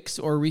between Twix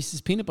or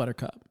Reese's Peanut Butter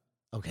Cup.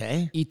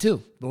 Okay.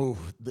 E2. Oh,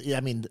 yeah.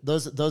 I mean,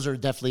 those are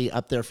definitely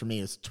up there for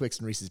me as Twix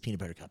and Reese's Peanut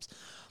Butter Cups.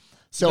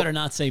 So you better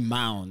not say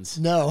Mounds.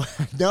 No,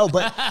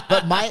 but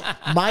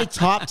my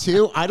top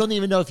 2, I don't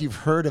even know if you've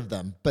heard of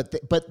them,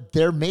 but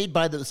they're made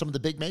by some of the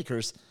big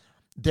makers.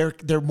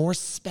 They're more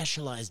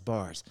specialized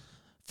bars.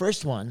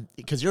 First one,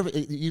 because you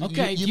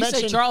mentioned,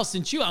 say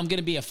Charleston Chew, I'm going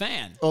to be a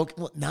fan. Okay,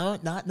 well, no,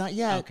 not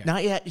yet, okay.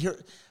 Not yet.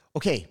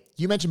 Okay,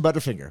 you mentioned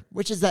Butterfinger,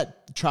 which is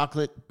that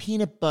chocolate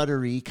peanut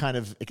buttery kind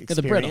of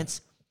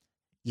experience.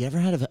 You ever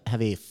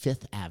have a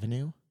Fifth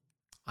Avenue?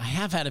 I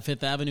have had a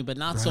Fifth Avenue, but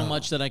not so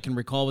much that I can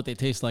recall what they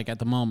taste like at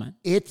the moment.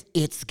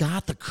 It's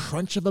got the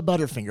crunch of a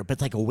Butterfinger, but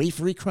it's like a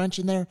wafery crunch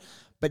in there,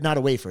 but not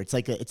a wafer. It's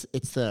like it's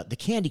the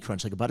candy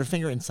crunch, like a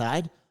Butterfinger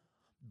inside,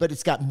 but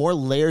it's got more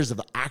layers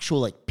of actual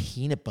like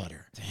peanut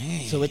butter.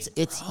 Dang, so it's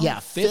bro.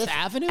 Fifth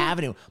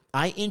Avenue.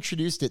 I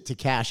introduced it to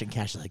Cash, and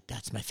Cash is like,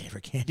 that's my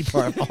favorite candy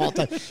bar of all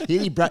time.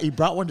 he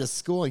brought one to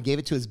school and gave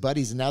it to his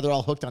buddies, and now they're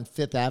all hooked on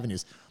Fifth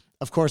Avenues.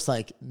 Of course,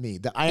 like me.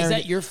 The irony, is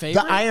that your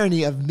favorite? The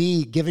irony of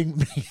me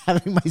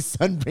having my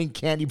son bring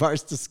candy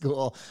bars to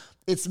school.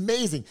 It's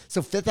amazing.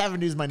 So Fifth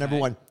Avenue is my number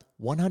 1.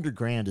 100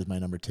 grand is my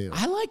number 2.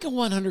 I like a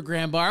 100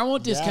 gram bar. I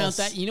won't discount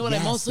that. You know what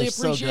I mostly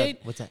appreciate?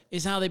 So What's that?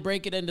 Is how they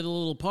break it into the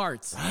little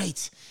parts.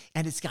 Right.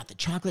 And it's got the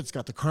chocolate, it's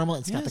got the caramel,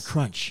 it's got the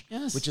crunch,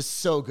 which is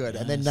so good.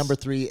 Yes. And then number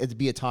 3, it'd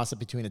be a toss-up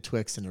between a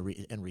Twix and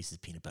Reese's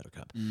Peanut Butter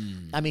Cup.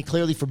 I mean,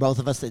 clearly for both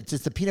of us, it's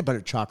just the peanut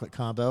butter chocolate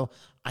combo.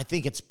 I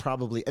think it's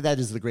probably, that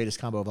is the greatest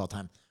combo of all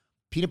time.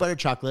 Peanut butter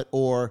chocolate,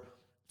 or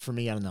for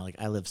me, I don't know, like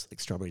I live like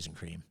strawberries and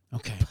cream.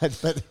 Okay.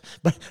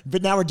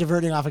 But now we're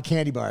diverting off of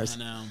candy bars. I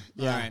know.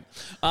 Yeah.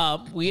 All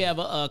right. We have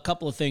a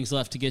couple of things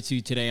left to get to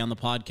today on the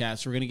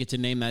podcast. We're going to get to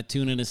Name That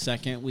Tune in a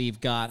second. We've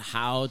got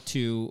How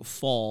to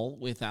Fall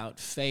Without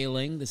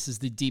Failing. This is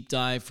the deep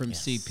dive from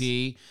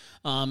CP.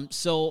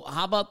 So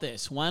how about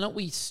this? Why don't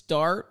we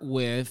start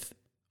with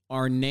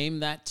our Name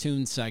That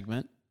Tune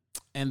segment,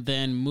 and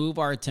then move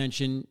our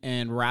attention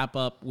and wrap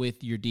up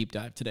with your deep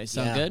dive today.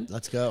 Sound good?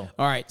 Let's go.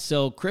 All right.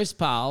 So, Chris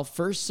Powell,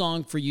 first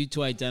song for you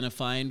to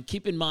identify. And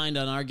keep in mind,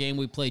 on our game,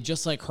 we play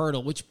Just Like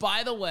Hurdle, which,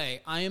 by the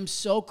way, I am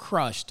so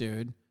crushed,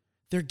 dude.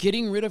 They're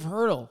getting rid of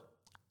Hurdle.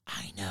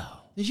 I know.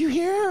 Did you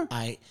hear?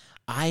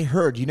 I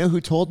heard. You know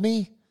who told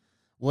me?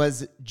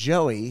 Was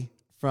Joey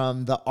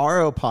from the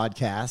RO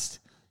podcast.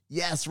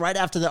 Yes, right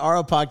after the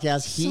RO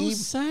podcast, he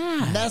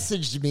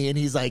messaged me, and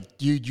he's like,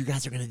 dude, you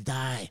guys are going to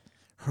die.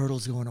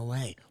 Hurdle's going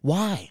away.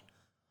 Why?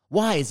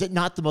 Why is it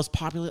not the most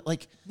popular?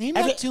 Like, Name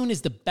That Tune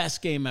is the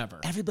best game ever.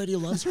 Everybody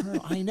loves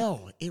Hurdle. I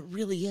know it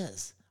really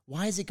is.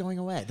 Why is it going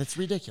away? That's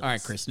ridiculous. All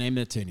right, Chris, Name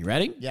That Tune. You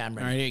ready? Yeah, I'm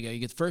ready. All right, here you go. You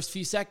get the first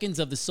few seconds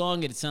of the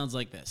song, and it sounds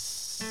like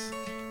this.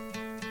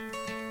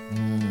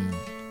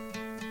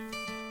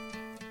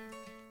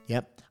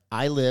 Yep.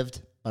 I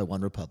Lived by One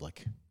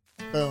Republic.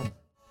 Boom.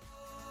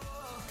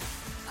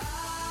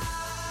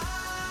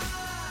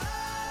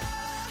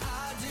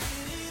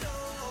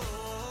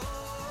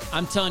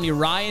 I'm telling you,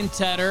 Ryan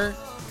Tedder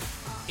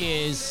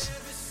is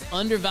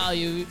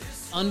undervalued,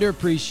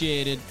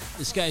 underappreciated.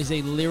 This guy is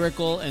a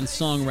lyrical and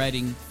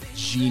songwriting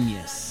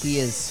genius. He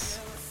is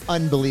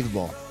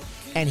unbelievable.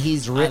 And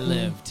he's written...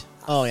 I Lived.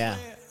 Oh, yeah.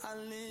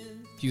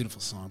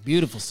 Beautiful song.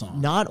 Beautiful song.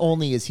 Not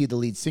only is he the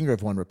lead singer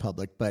of One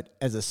Republic, but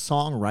as a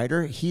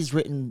songwriter, he's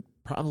written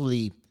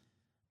probably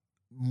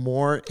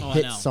more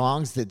hit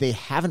songs that they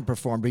haven't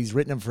performed, but he's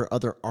written them for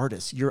other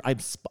artists.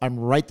 I'm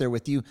right there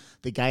with you.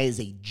 The guy is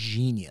a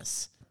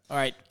genius. All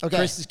right. Okay.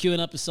 Chris is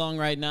queuing up a song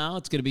right now.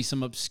 It's going to be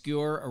some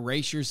obscure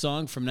Erasure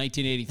song from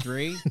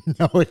 1983.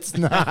 No, it's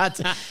not.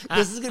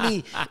 This is going to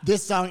be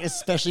this song,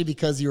 especially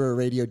because you're a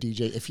radio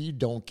DJ. If you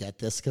don't get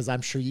this, because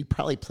I'm sure you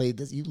probably played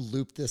this, you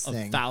looped this thing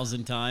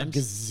 1,000 times, a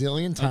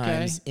gazillion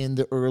times in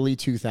the early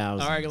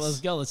 2000s. All right,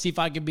 let's go. Let's see if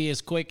I can be as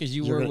quick as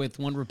you were with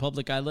One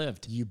Republic I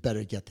Lived. You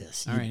better get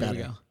this. All right, here we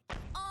go.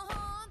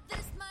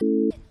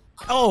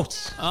 Oh,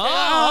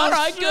 all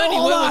right, good.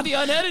 You went with the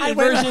unedited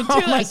version,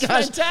 too. That's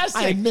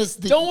fantastic. I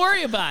missed Don't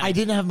worry about it. I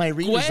didn't have my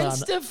readers on. Gwen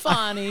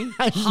Stefani,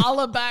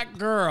 Holla Back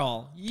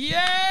Girl.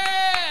 Yeah!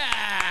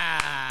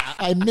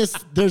 I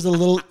missed, there's a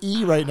little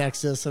E right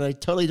next to this, and I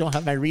totally don't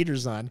have my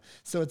readers on,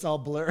 so it's all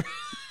blurred.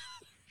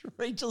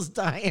 Rachel's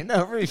dying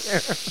over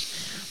here.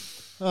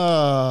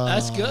 Oh.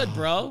 That's good,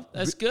 bro.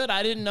 That's good.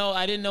 I didn't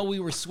know we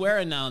were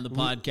swearing now on the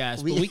podcast,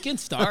 but we can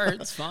start.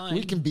 It's fine.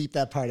 We can beep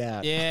that part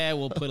out. Yeah,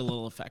 we'll put a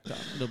little effect on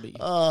it. It'll be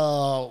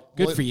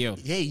good for you.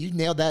 Hey, you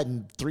nailed that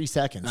in 3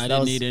 seconds. I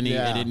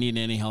didn't need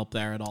any help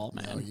there at all,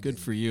 man. No, good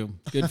for you.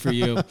 Good for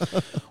you.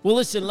 Well,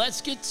 listen, let's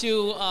get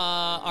to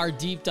our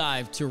deep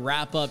dive to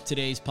wrap up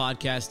today's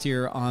podcast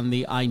here on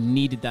the I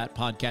Needed That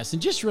podcast.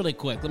 And just really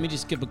quick, let me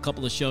just give a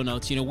couple of show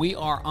notes. We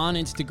are on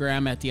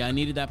Instagram at the I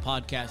Needed That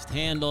podcast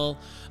handle.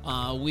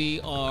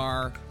 We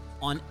are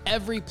on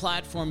every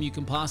platform you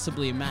can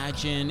possibly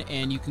imagine,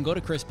 and you can go to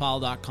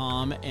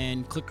chrispowell.com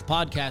and click the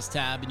podcast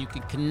tab, and you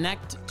can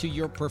connect to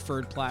your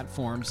preferred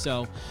platform.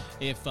 So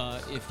if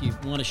you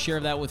want to share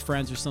that with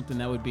friends or something,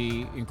 that would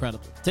be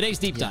incredible. Today's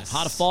deep dive,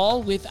 how to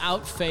fall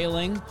without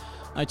failing.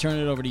 I turn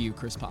it over to you,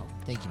 Chris Powell.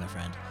 Thank you, my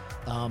friend.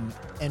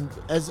 And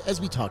as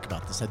we talk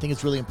about this, I think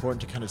it's really important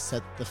to kind of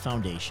set the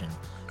foundation.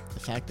 The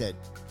fact that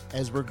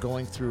as we're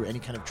going through any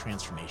kind of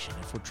transformation,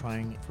 if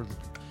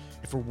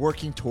we're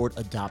working toward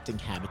adopting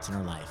habits in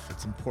our life,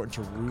 it's important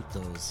to root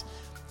those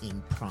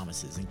in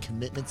promises and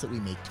commitments that we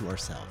make to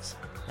ourselves.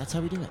 That's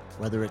how we do it.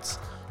 Whether it's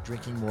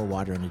drinking more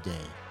water in a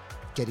day,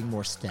 getting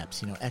more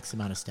steps, X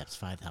amount of steps,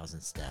 5,000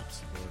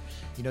 steps,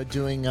 or,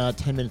 doing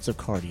 10 minutes of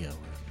cardio, or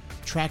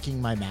tracking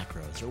my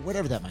macros, or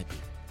whatever that might be.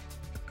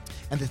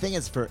 And the thing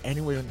is, for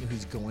anyone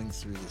who's going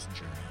through this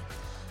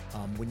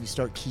journey, when you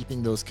start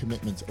keeping those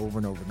commitments over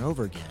and over and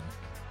over again,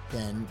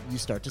 then you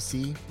start to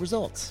see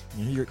results.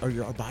 Your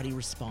body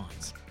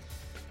responds.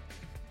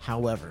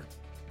 However,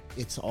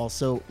 it's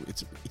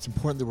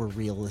important that we're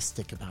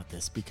realistic about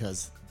this,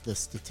 because the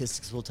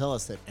statistics will tell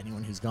us that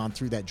anyone who's gone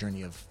through that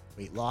journey of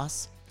weight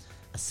loss,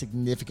 a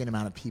significant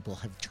amount of people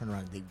have turned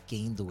around and they've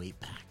gained the weight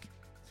back.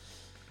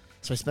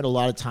 So I spent a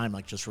lot of time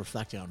just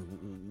reflecting on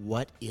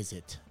what is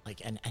it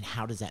and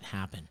how does that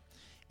happen?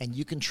 And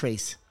you can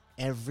trace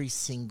every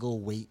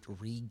single weight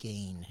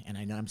regain. And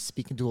I know I'm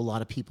speaking to a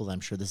lot of people that I'm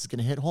sure this is going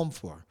to hit home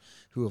for,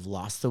 who have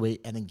lost the weight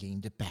and then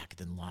gained it back,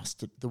 then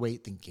lost the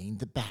weight, then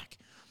gained it back.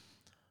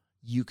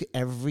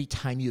 Every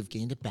time you have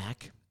gained it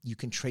back, you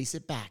can trace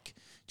it back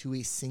to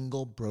a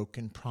single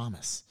broken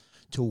promise,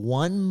 to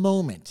one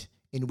moment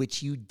in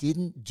which you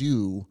didn't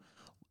do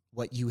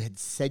what you had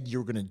said you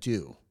were going to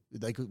do.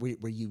 Like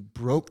where you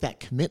broke that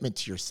commitment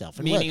to yourself.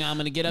 And meaning I'm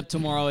going to get up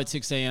tomorrow at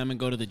 6 a.m. and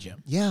go to the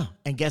gym. Yeah.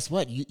 And guess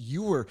what?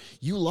 You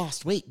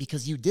lost weight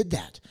because you did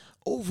that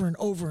over and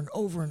over and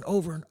over and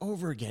over and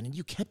over again. And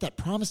you kept that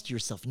promise to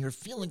yourself, and you were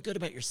feeling good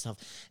about yourself.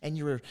 And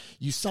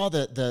you saw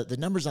the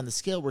numbers on the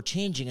scale were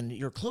changing, and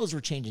your clothes were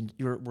changing.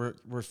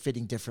 Were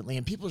fitting differently.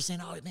 And people are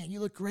saying, "Oh man,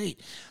 you look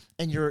great."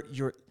 And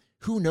you're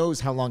who knows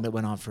how long that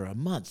went on for, a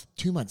month,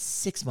 2 months,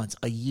 6 months,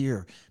 a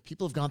year.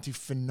 People have gone through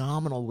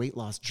phenomenal weight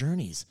loss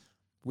journeys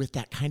with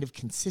that kind of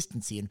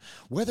consistency. And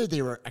whether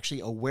they were actually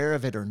aware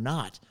of it or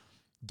not,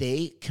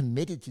 they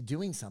committed to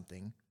doing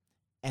something,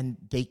 and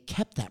they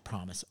kept that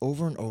promise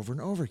over and over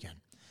and over again.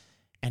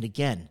 And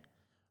again,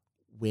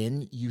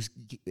 when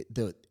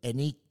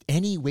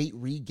any weight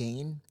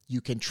regain,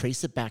 you can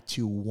trace it back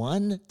to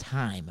one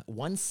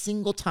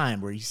single time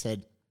where you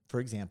said,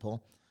 for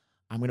example,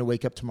 I'm going to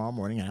wake up tomorrow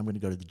morning and I'm going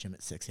to go to the gym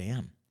at 6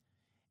 a.m.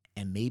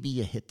 And maybe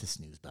you hit the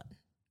snooze button,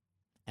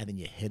 and then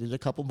you hit it a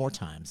couple more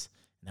times.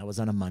 And that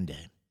was on a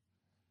Monday.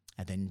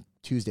 And then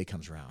Tuesday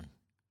comes around.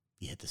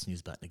 You hit the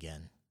snooze button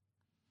again.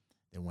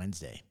 Then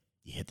Wednesday,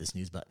 you hit the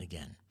snooze button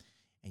again.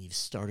 And you've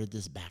started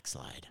this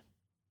backslide.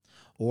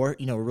 Or,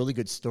 a really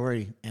good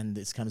story, and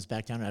this comes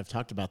back down, and I've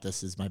talked about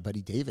this, is my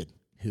buddy David,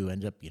 who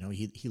ended up,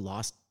 he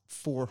lost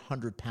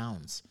 400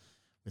 pounds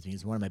with me.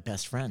 He's one of my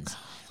best friends.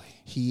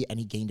 He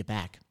gained it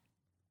back.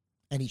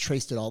 And he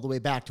traced it all the way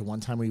back to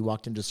one time where he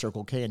walked into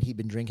Circle K, and he'd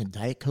been drinking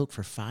Diet Coke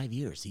for 5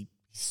 years. He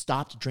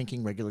stopped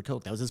drinking regular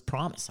Coke. That was his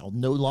promise. I'll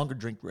no longer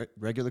drink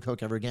regular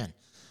Coke ever again.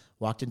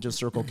 Walked into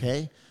Circle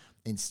K,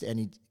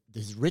 and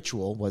his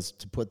ritual was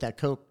to put that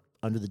Coke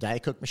under the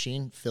Diet Coke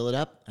machine, fill it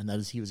up, and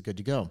he was good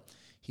to go.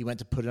 He went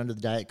to put it under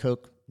the Diet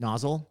Coke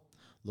nozzle,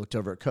 looked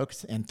over at Coke,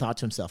 and thought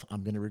to himself,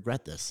 I'm going to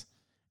regret this.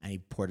 And he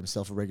poured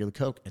himself a regular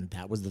Coke, and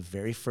that was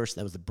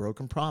the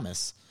broken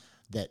promise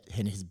that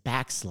in his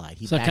backslide.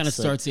 So that kind of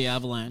starts the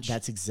avalanche.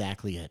 That's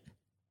exactly it.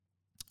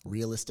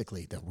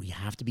 Realistically, that we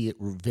have to be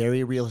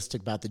very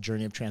realistic about the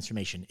journey of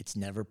transformation. It's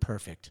never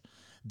perfect.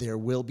 There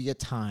will be a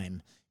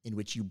time in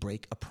which you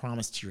break a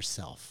promise to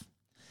yourself.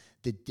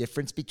 The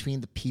difference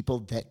between the people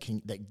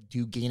that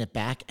do gain it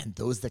back and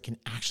those that can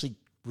actually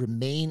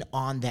remain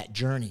on that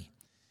journey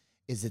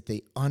is that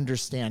they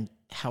understand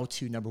how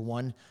to, number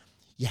one,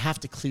 you have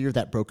to clear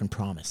that broken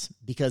promise,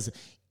 because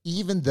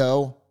even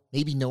though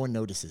maybe no one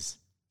notices,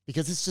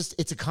 because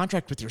it's a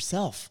contract with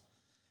yourself.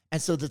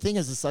 And so the thing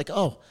is, it's like,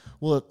 oh,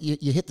 well,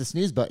 you hit the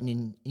snooze button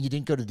and you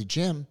didn't go to the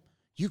gym.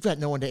 You've got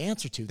no one to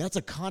answer to. That's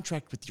a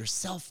contract with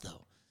yourself,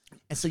 though.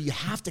 And so you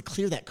have to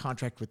clear that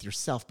contract with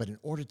yourself. But in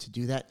order to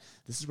do that,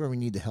 this is where we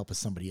need the help of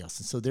somebody else.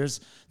 And so there's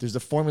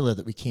a formula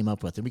that we came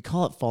up with, and we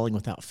call it falling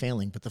without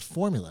failing. But the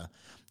formula,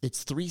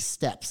 it's 3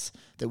 steps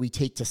that we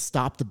take to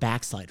stop the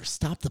backslide or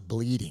stop the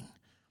bleeding.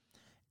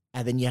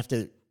 And then you have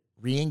to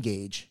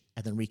re-engage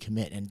and then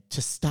recommit. And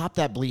to stop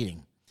that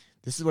bleeding,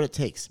 this is what it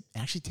takes. It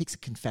actually takes a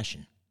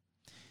confession.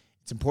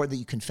 It's important that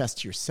you confess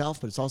to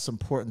yourself, but it's also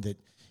important that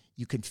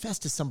you confess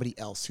to somebody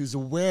else who's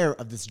aware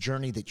of this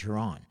journey that you're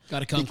on. Got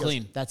to come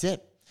clean. That's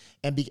it.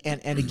 And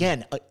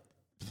again,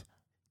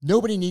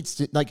 nobody needs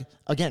to,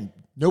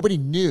 nobody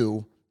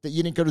knew that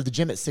you didn't go to the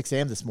gym at 6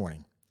 a.m. this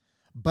morning,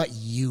 but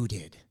you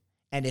did.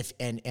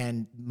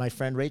 And my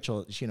friend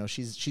Rachel,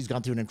 she's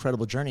gone through an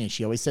incredible journey, and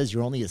she always says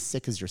you're only as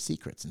sick as your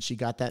secrets. And she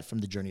got that from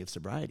the journey of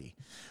sobriety.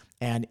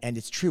 And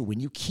it's true. When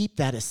you keep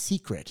that a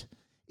secret,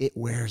 it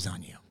wears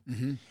on you.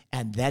 Mm-hmm.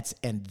 And that's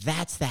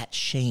that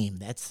shame.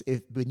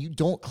 When you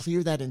don't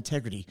clear that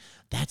integrity,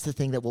 that's the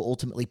thing that will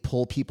ultimately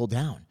pull people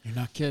down. You're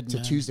not kidding.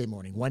 To Tuesday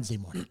morning, Wednesday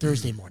morning,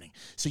 Thursday morning.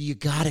 So you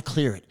got to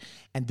clear it.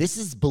 And this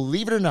is,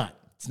 believe it or not,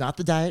 it's not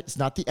the diet, it's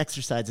not the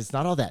exercise, it's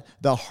not all that.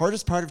 The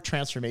hardest part of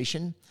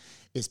transformation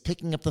is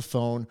picking up the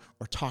phone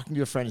or talking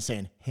to a friend and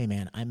saying, hey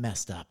man, I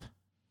messed up.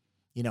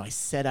 I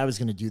said I was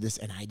going to do this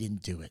and I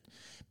didn't do it.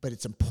 But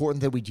it's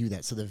important that we do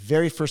that. So the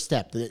very first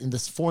step in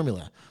this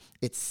formula,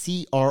 it's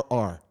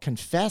CRR,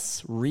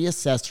 confess,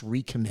 reassess,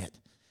 recommit.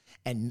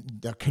 And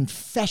the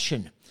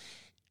confession,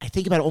 I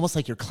think about it almost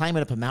like you're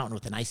climbing up a mountain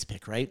with an ice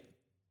pick, right?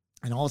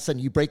 And all of a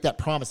sudden you break that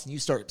promise and you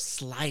start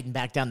sliding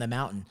back down the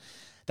mountain.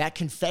 That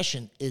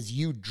confession is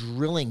you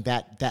drilling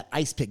that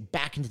ice pick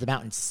back into the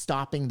mountain,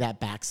 stopping that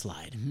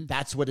backslide. Mm-hmm.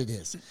 That's what it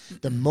is.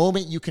 The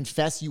moment you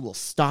confess, you will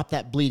stop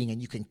that bleeding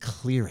and you can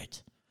clear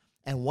it.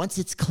 And once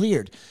it's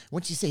cleared,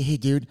 once you say, hey,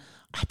 dude,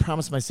 I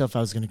promised myself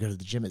I was going to go to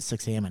the gym at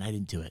 6 a.m. and I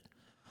didn't do it.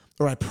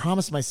 Or I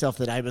promised myself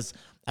that I was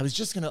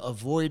just going to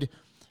avoid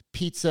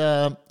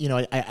pizza.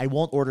 I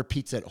won't order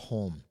pizza at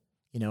home.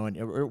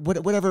 Or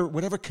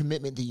whatever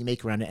commitment that you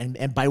make around it.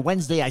 And by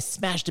Wednesday, I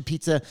smashed a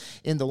pizza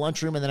in the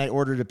lunchroom, and then I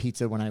ordered a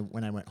pizza when I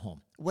went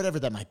home. Whatever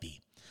that might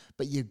be.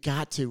 But you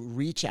got to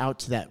reach out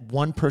to that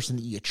one person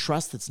that you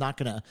trust who's not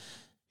gonna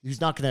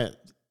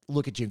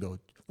look at you and go,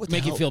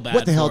 make you feel bad.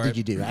 What the hell did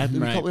you do?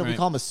 We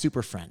call him a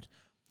super friend.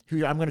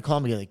 Who I'm gonna call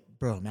him and be like,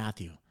 bro,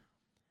 Matthew,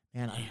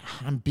 man,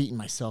 I'm beating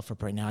myself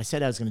up right now. I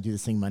said I was gonna do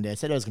this thing Monday. I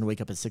said I was gonna wake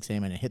up at 6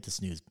 a.m. and I hit the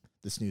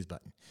snooze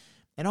button.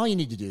 And all you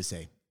need to do is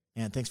say,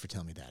 man, thanks for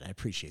telling me that. I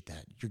appreciate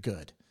that. You're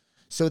good.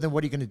 So then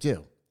what are you going to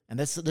do? And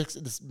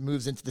this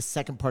moves into the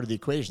second part of the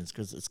equations,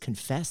 because it's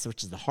confess,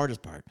 which is the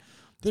hardest part.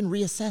 Then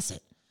reassess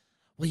it.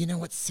 Well, you know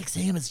what? 6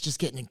 a.m. is just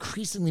getting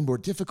increasingly more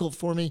difficult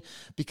for me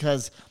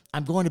because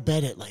I'm going to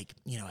bed at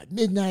at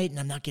midnight and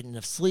I'm not getting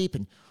enough sleep.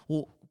 And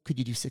well, could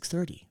you do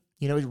 6:30?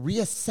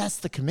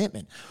 Reassess the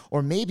commitment.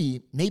 Or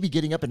maybe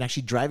getting up and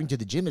actually driving to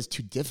the gym is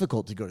too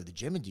difficult to go to the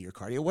gym and do your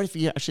cardio. What if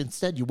you actually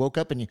instead you woke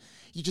up and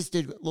you just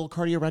did a little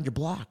cardio around your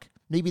block?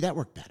 Maybe that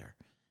worked better.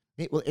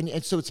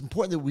 And so it's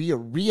important that we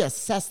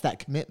reassess that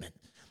commitment,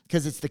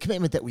 because it's the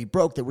commitment that we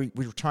broke, that we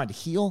were trying to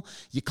heal.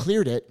 You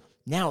cleared it.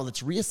 Now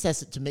let's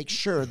reassess it to make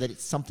sure that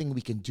it's something we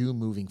can do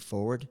moving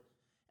forward.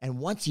 And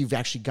once you've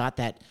actually got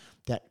that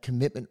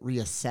commitment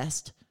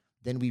reassessed,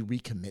 then we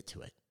recommit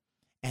to it.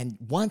 And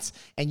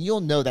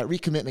you'll know that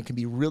recommitment can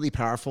be really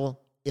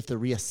powerful if the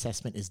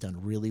reassessment is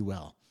done really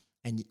well.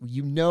 And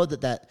you know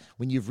that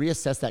when you've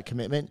reassessed that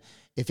commitment,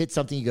 if it's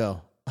something you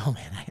go, oh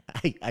man,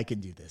 I can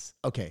do this.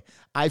 Okay,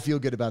 I feel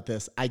good about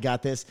this. I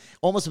got this.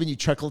 Almost when you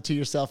chuckle to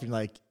yourself and you're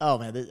like, oh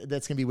man,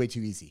 that's going to be way too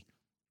easy.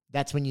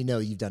 That's when you know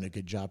you've done a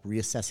good job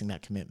reassessing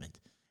that commitment.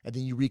 And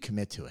then you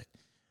recommit to it.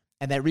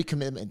 And that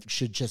recommitment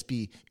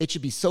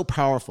should be so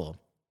powerful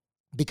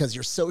because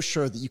you're so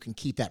sure that you can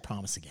keep that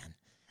promise again.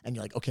 And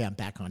you're like, okay, I'm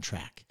back on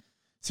track.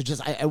 So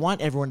I want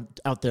everyone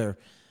out there,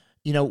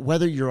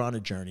 whether you're on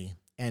a journey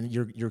and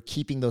you're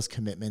keeping those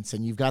commitments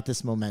and you've got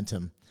this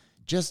momentum,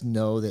 just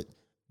know that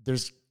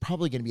there's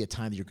probably going to be a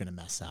time that you're going to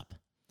mess up.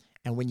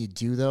 And when you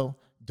do, though,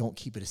 don't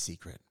keep it a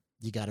secret.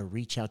 You got to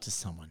reach out to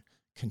someone,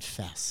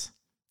 confess,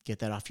 get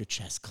that off your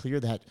chest, clear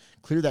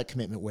that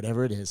commitment,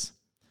 whatever it is,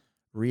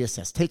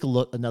 reassess, take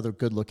another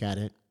good look at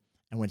it.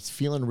 And when it's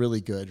feeling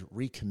really good,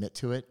 recommit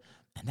to it.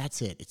 And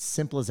that's it. It's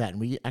simple as that. And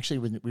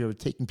when we were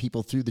taking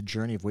people through the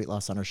journey of weight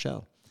loss on our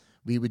show,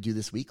 we would do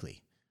this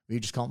weekly. We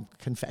would just call them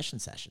confession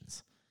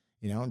sessions.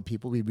 And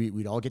people,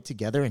 we'd all get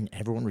together and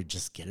everyone would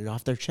just get it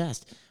off their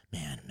chest.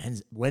 Man,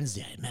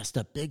 Wednesday, I messed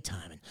up big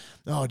time. And,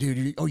 oh,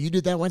 dude, you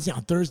did that Wednesday.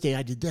 On Thursday,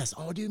 I did this.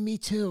 Oh, dude, me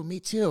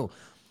too.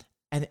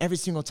 And every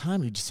single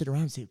time we'd just sit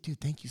around and say, dude,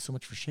 thank you so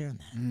much for sharing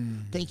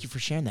that. Thank you for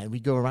sharing that. And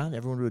we'd go around,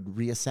 everyone would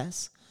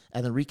reassess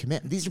and then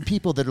recommit. And these are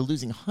people that are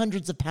losing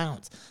hundreds of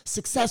pounds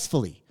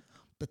successfully.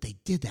 But they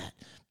did that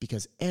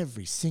because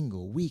every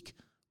single week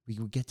we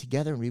would get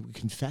together and we would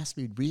confess,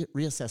 we would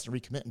reassess and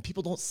recommit. And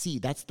people don't see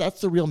that's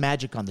the real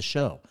magic on the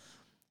show.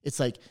 It's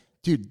like,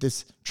 dude,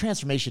 this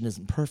transformation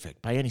isn't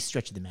perfect by any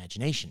stretch of the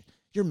imagination.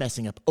 You're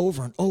messing up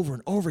over and over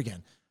and over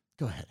again.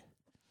 Go ahead.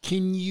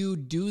 Can you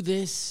do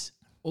this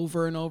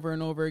over and over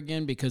and over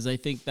again, because I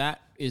think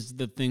that is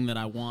the thing that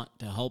I want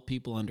to help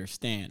people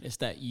understand, is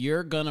that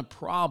you're going to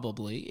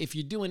probably, if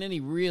you're doing any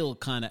real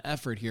kind of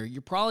effort here,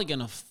 you're probably going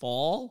to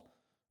fall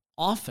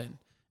often.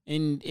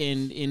 In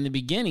the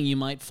beginning, you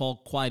might fall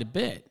quite a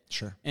bit.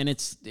 Sure. And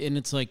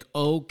it's like,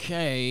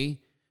 okay,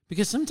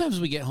 because sometimes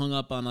we get hung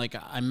up on like,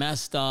 I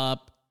messed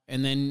up.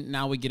 And then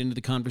now we get into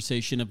the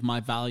conversation of my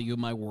value,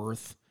 my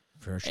worth.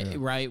 For sure.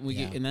 Right.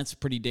 And that's a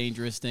pretty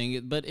dangerous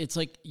thing. But it's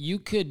like you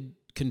could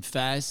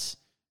confess,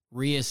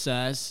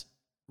 reassess,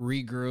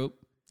 regroup.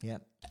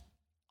 Yep.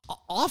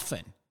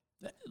 Often.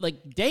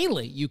 Like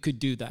daily, you could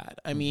do that.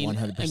 I mean,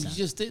 100%. and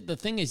just the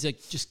thing is like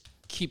just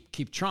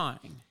keep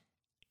trying.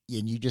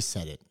 And you just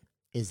said it,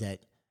 is that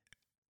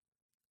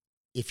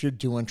if you're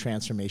doing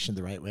transformation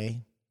the right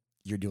way,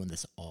 you're doing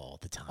this all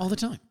the time. All the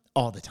time.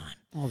 All the time.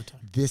 All the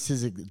time. This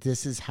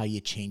is how you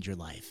change your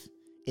life.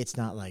 It's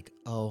not like,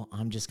 oh,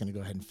 I'm just going to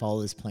go ahead and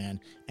follow this plan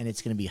and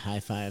it's going to be high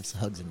fives,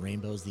 hugs, and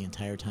rainbows the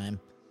entire time.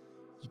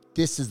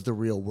 This is the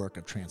real work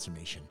of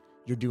transformation.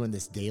 You're doing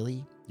this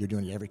daily. You're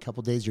doing it every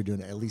couple days. You're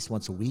doing it at least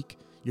once a week.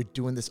 You're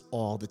doing this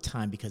all the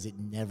time because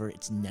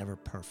it's never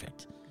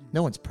perfect.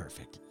 No one's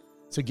perfect.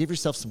 So give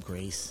yourself some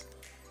grace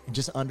and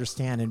just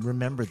understand and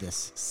remember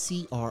this.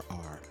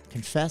 CRR.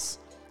 Confess,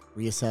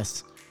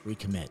 reassess,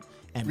 recommit.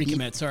 And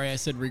Recommit. Sorry, I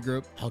said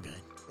regroup. Oh, good.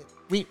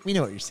 We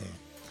know what you're saying.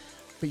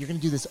 But you're going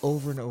to do this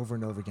over and over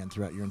and over again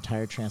throughout your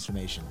entire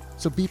transformation.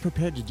 So be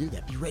prepared to do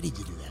that. Be ready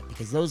to do that,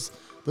 because those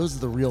are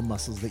the real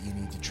muscles that you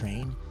need to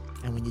train.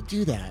 And when you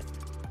do that,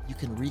 you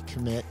can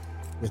recommit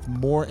with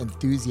more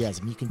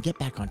enthusiasm. You can get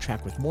back on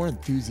track with more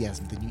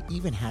enthusiasm than you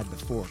even had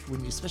before,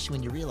 especially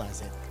when you realize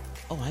that,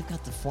 oh, I've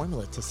got the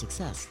formula to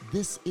success.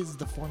 This is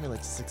the formula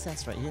to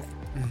success right here.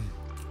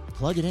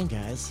 Plug it in,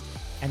 guys,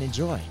 and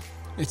enjoy.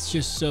 It's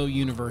just so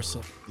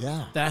universal.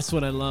 Yeah. That's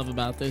what I love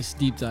about this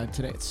deep dive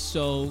today. It's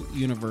so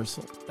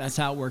universal. That's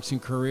how it works in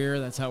career.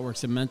 That's how it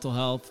works in mental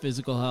health,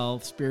 physical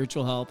health,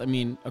 spiritual health. I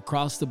mean,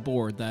 across the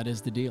board, that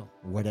is the deal.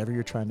 Whatever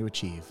you're trying to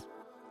achieve,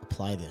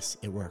 apply this.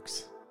 It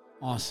works.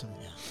 Awesome.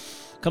 Yeah.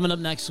 Coming up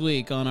next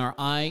week on our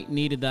I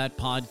Needed That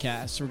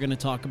podcast, we're going to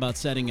talk about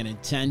setting an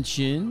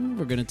intention.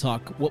 We're going to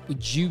talk what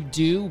would you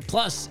do.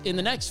 Plus, in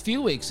the next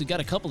few weeks, we've got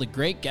a couple of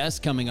great guests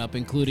coming up,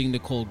 including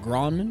Nicole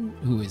Gronman,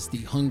 who is the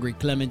Hungry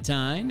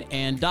Clementine,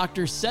 and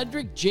Dr.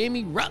 Cedric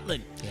Jamie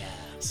Rutland. Yeah.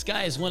 This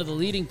guy is one of the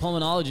leading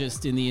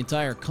pulmonologists in the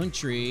entire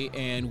country,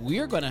 and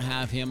we're going to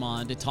have him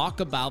on to talk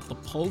about the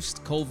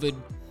post-COVID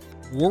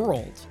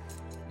world.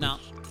 Now,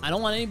 I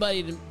don't want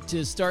anybody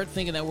to start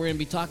thinking that we're going to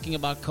be talking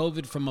about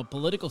COVID from a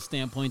political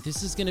standpoint.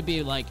 This is going to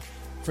be like,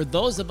 for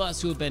those of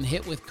us who have been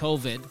hit with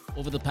COVID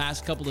over the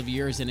past couple of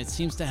years, and it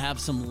seems to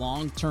have some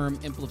long-term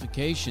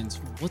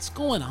implications, what's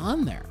going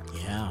on there?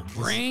 Yeah.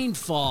 Brain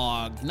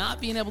fog, not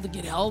being able to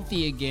get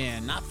healthy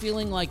again, not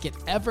feeling like it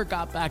ever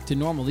got back to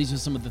normal. These are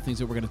some of the things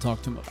that we're going to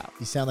talk to him about.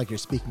 You sound like you're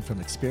speaking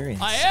from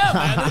experience. I am,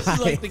 man. This is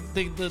like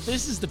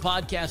this is the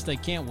podcast I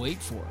can't wait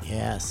for.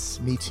 Yes,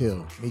 me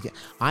too.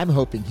 I'm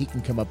hoping he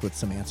can come up with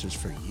some answers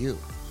for you,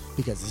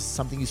 because this is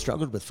something you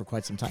struggled with for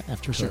quite some time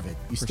after COVID.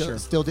 You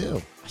still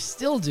do. I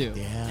still do.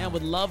 Yeah. And I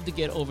would love to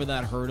get over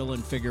that hurdle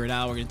and figure it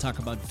out. We're going to talk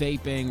about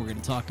vaping. We're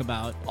going to talk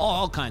about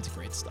all kinds of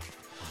great stuff.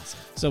 Awesome.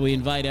 So we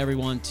invite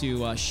everyone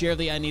to share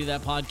the I Needed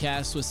That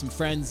podcast with some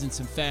friends and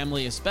some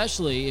family,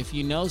 especially if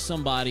you know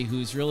somebody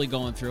who's really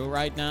going through it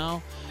right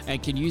now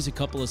and can use a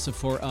couple of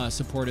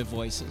supportive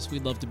voices.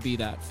 We'd love to be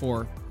that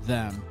for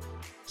them.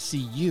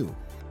 See you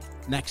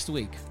next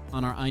week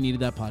on our I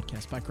Needed That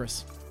podcast. Bye,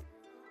 Chris.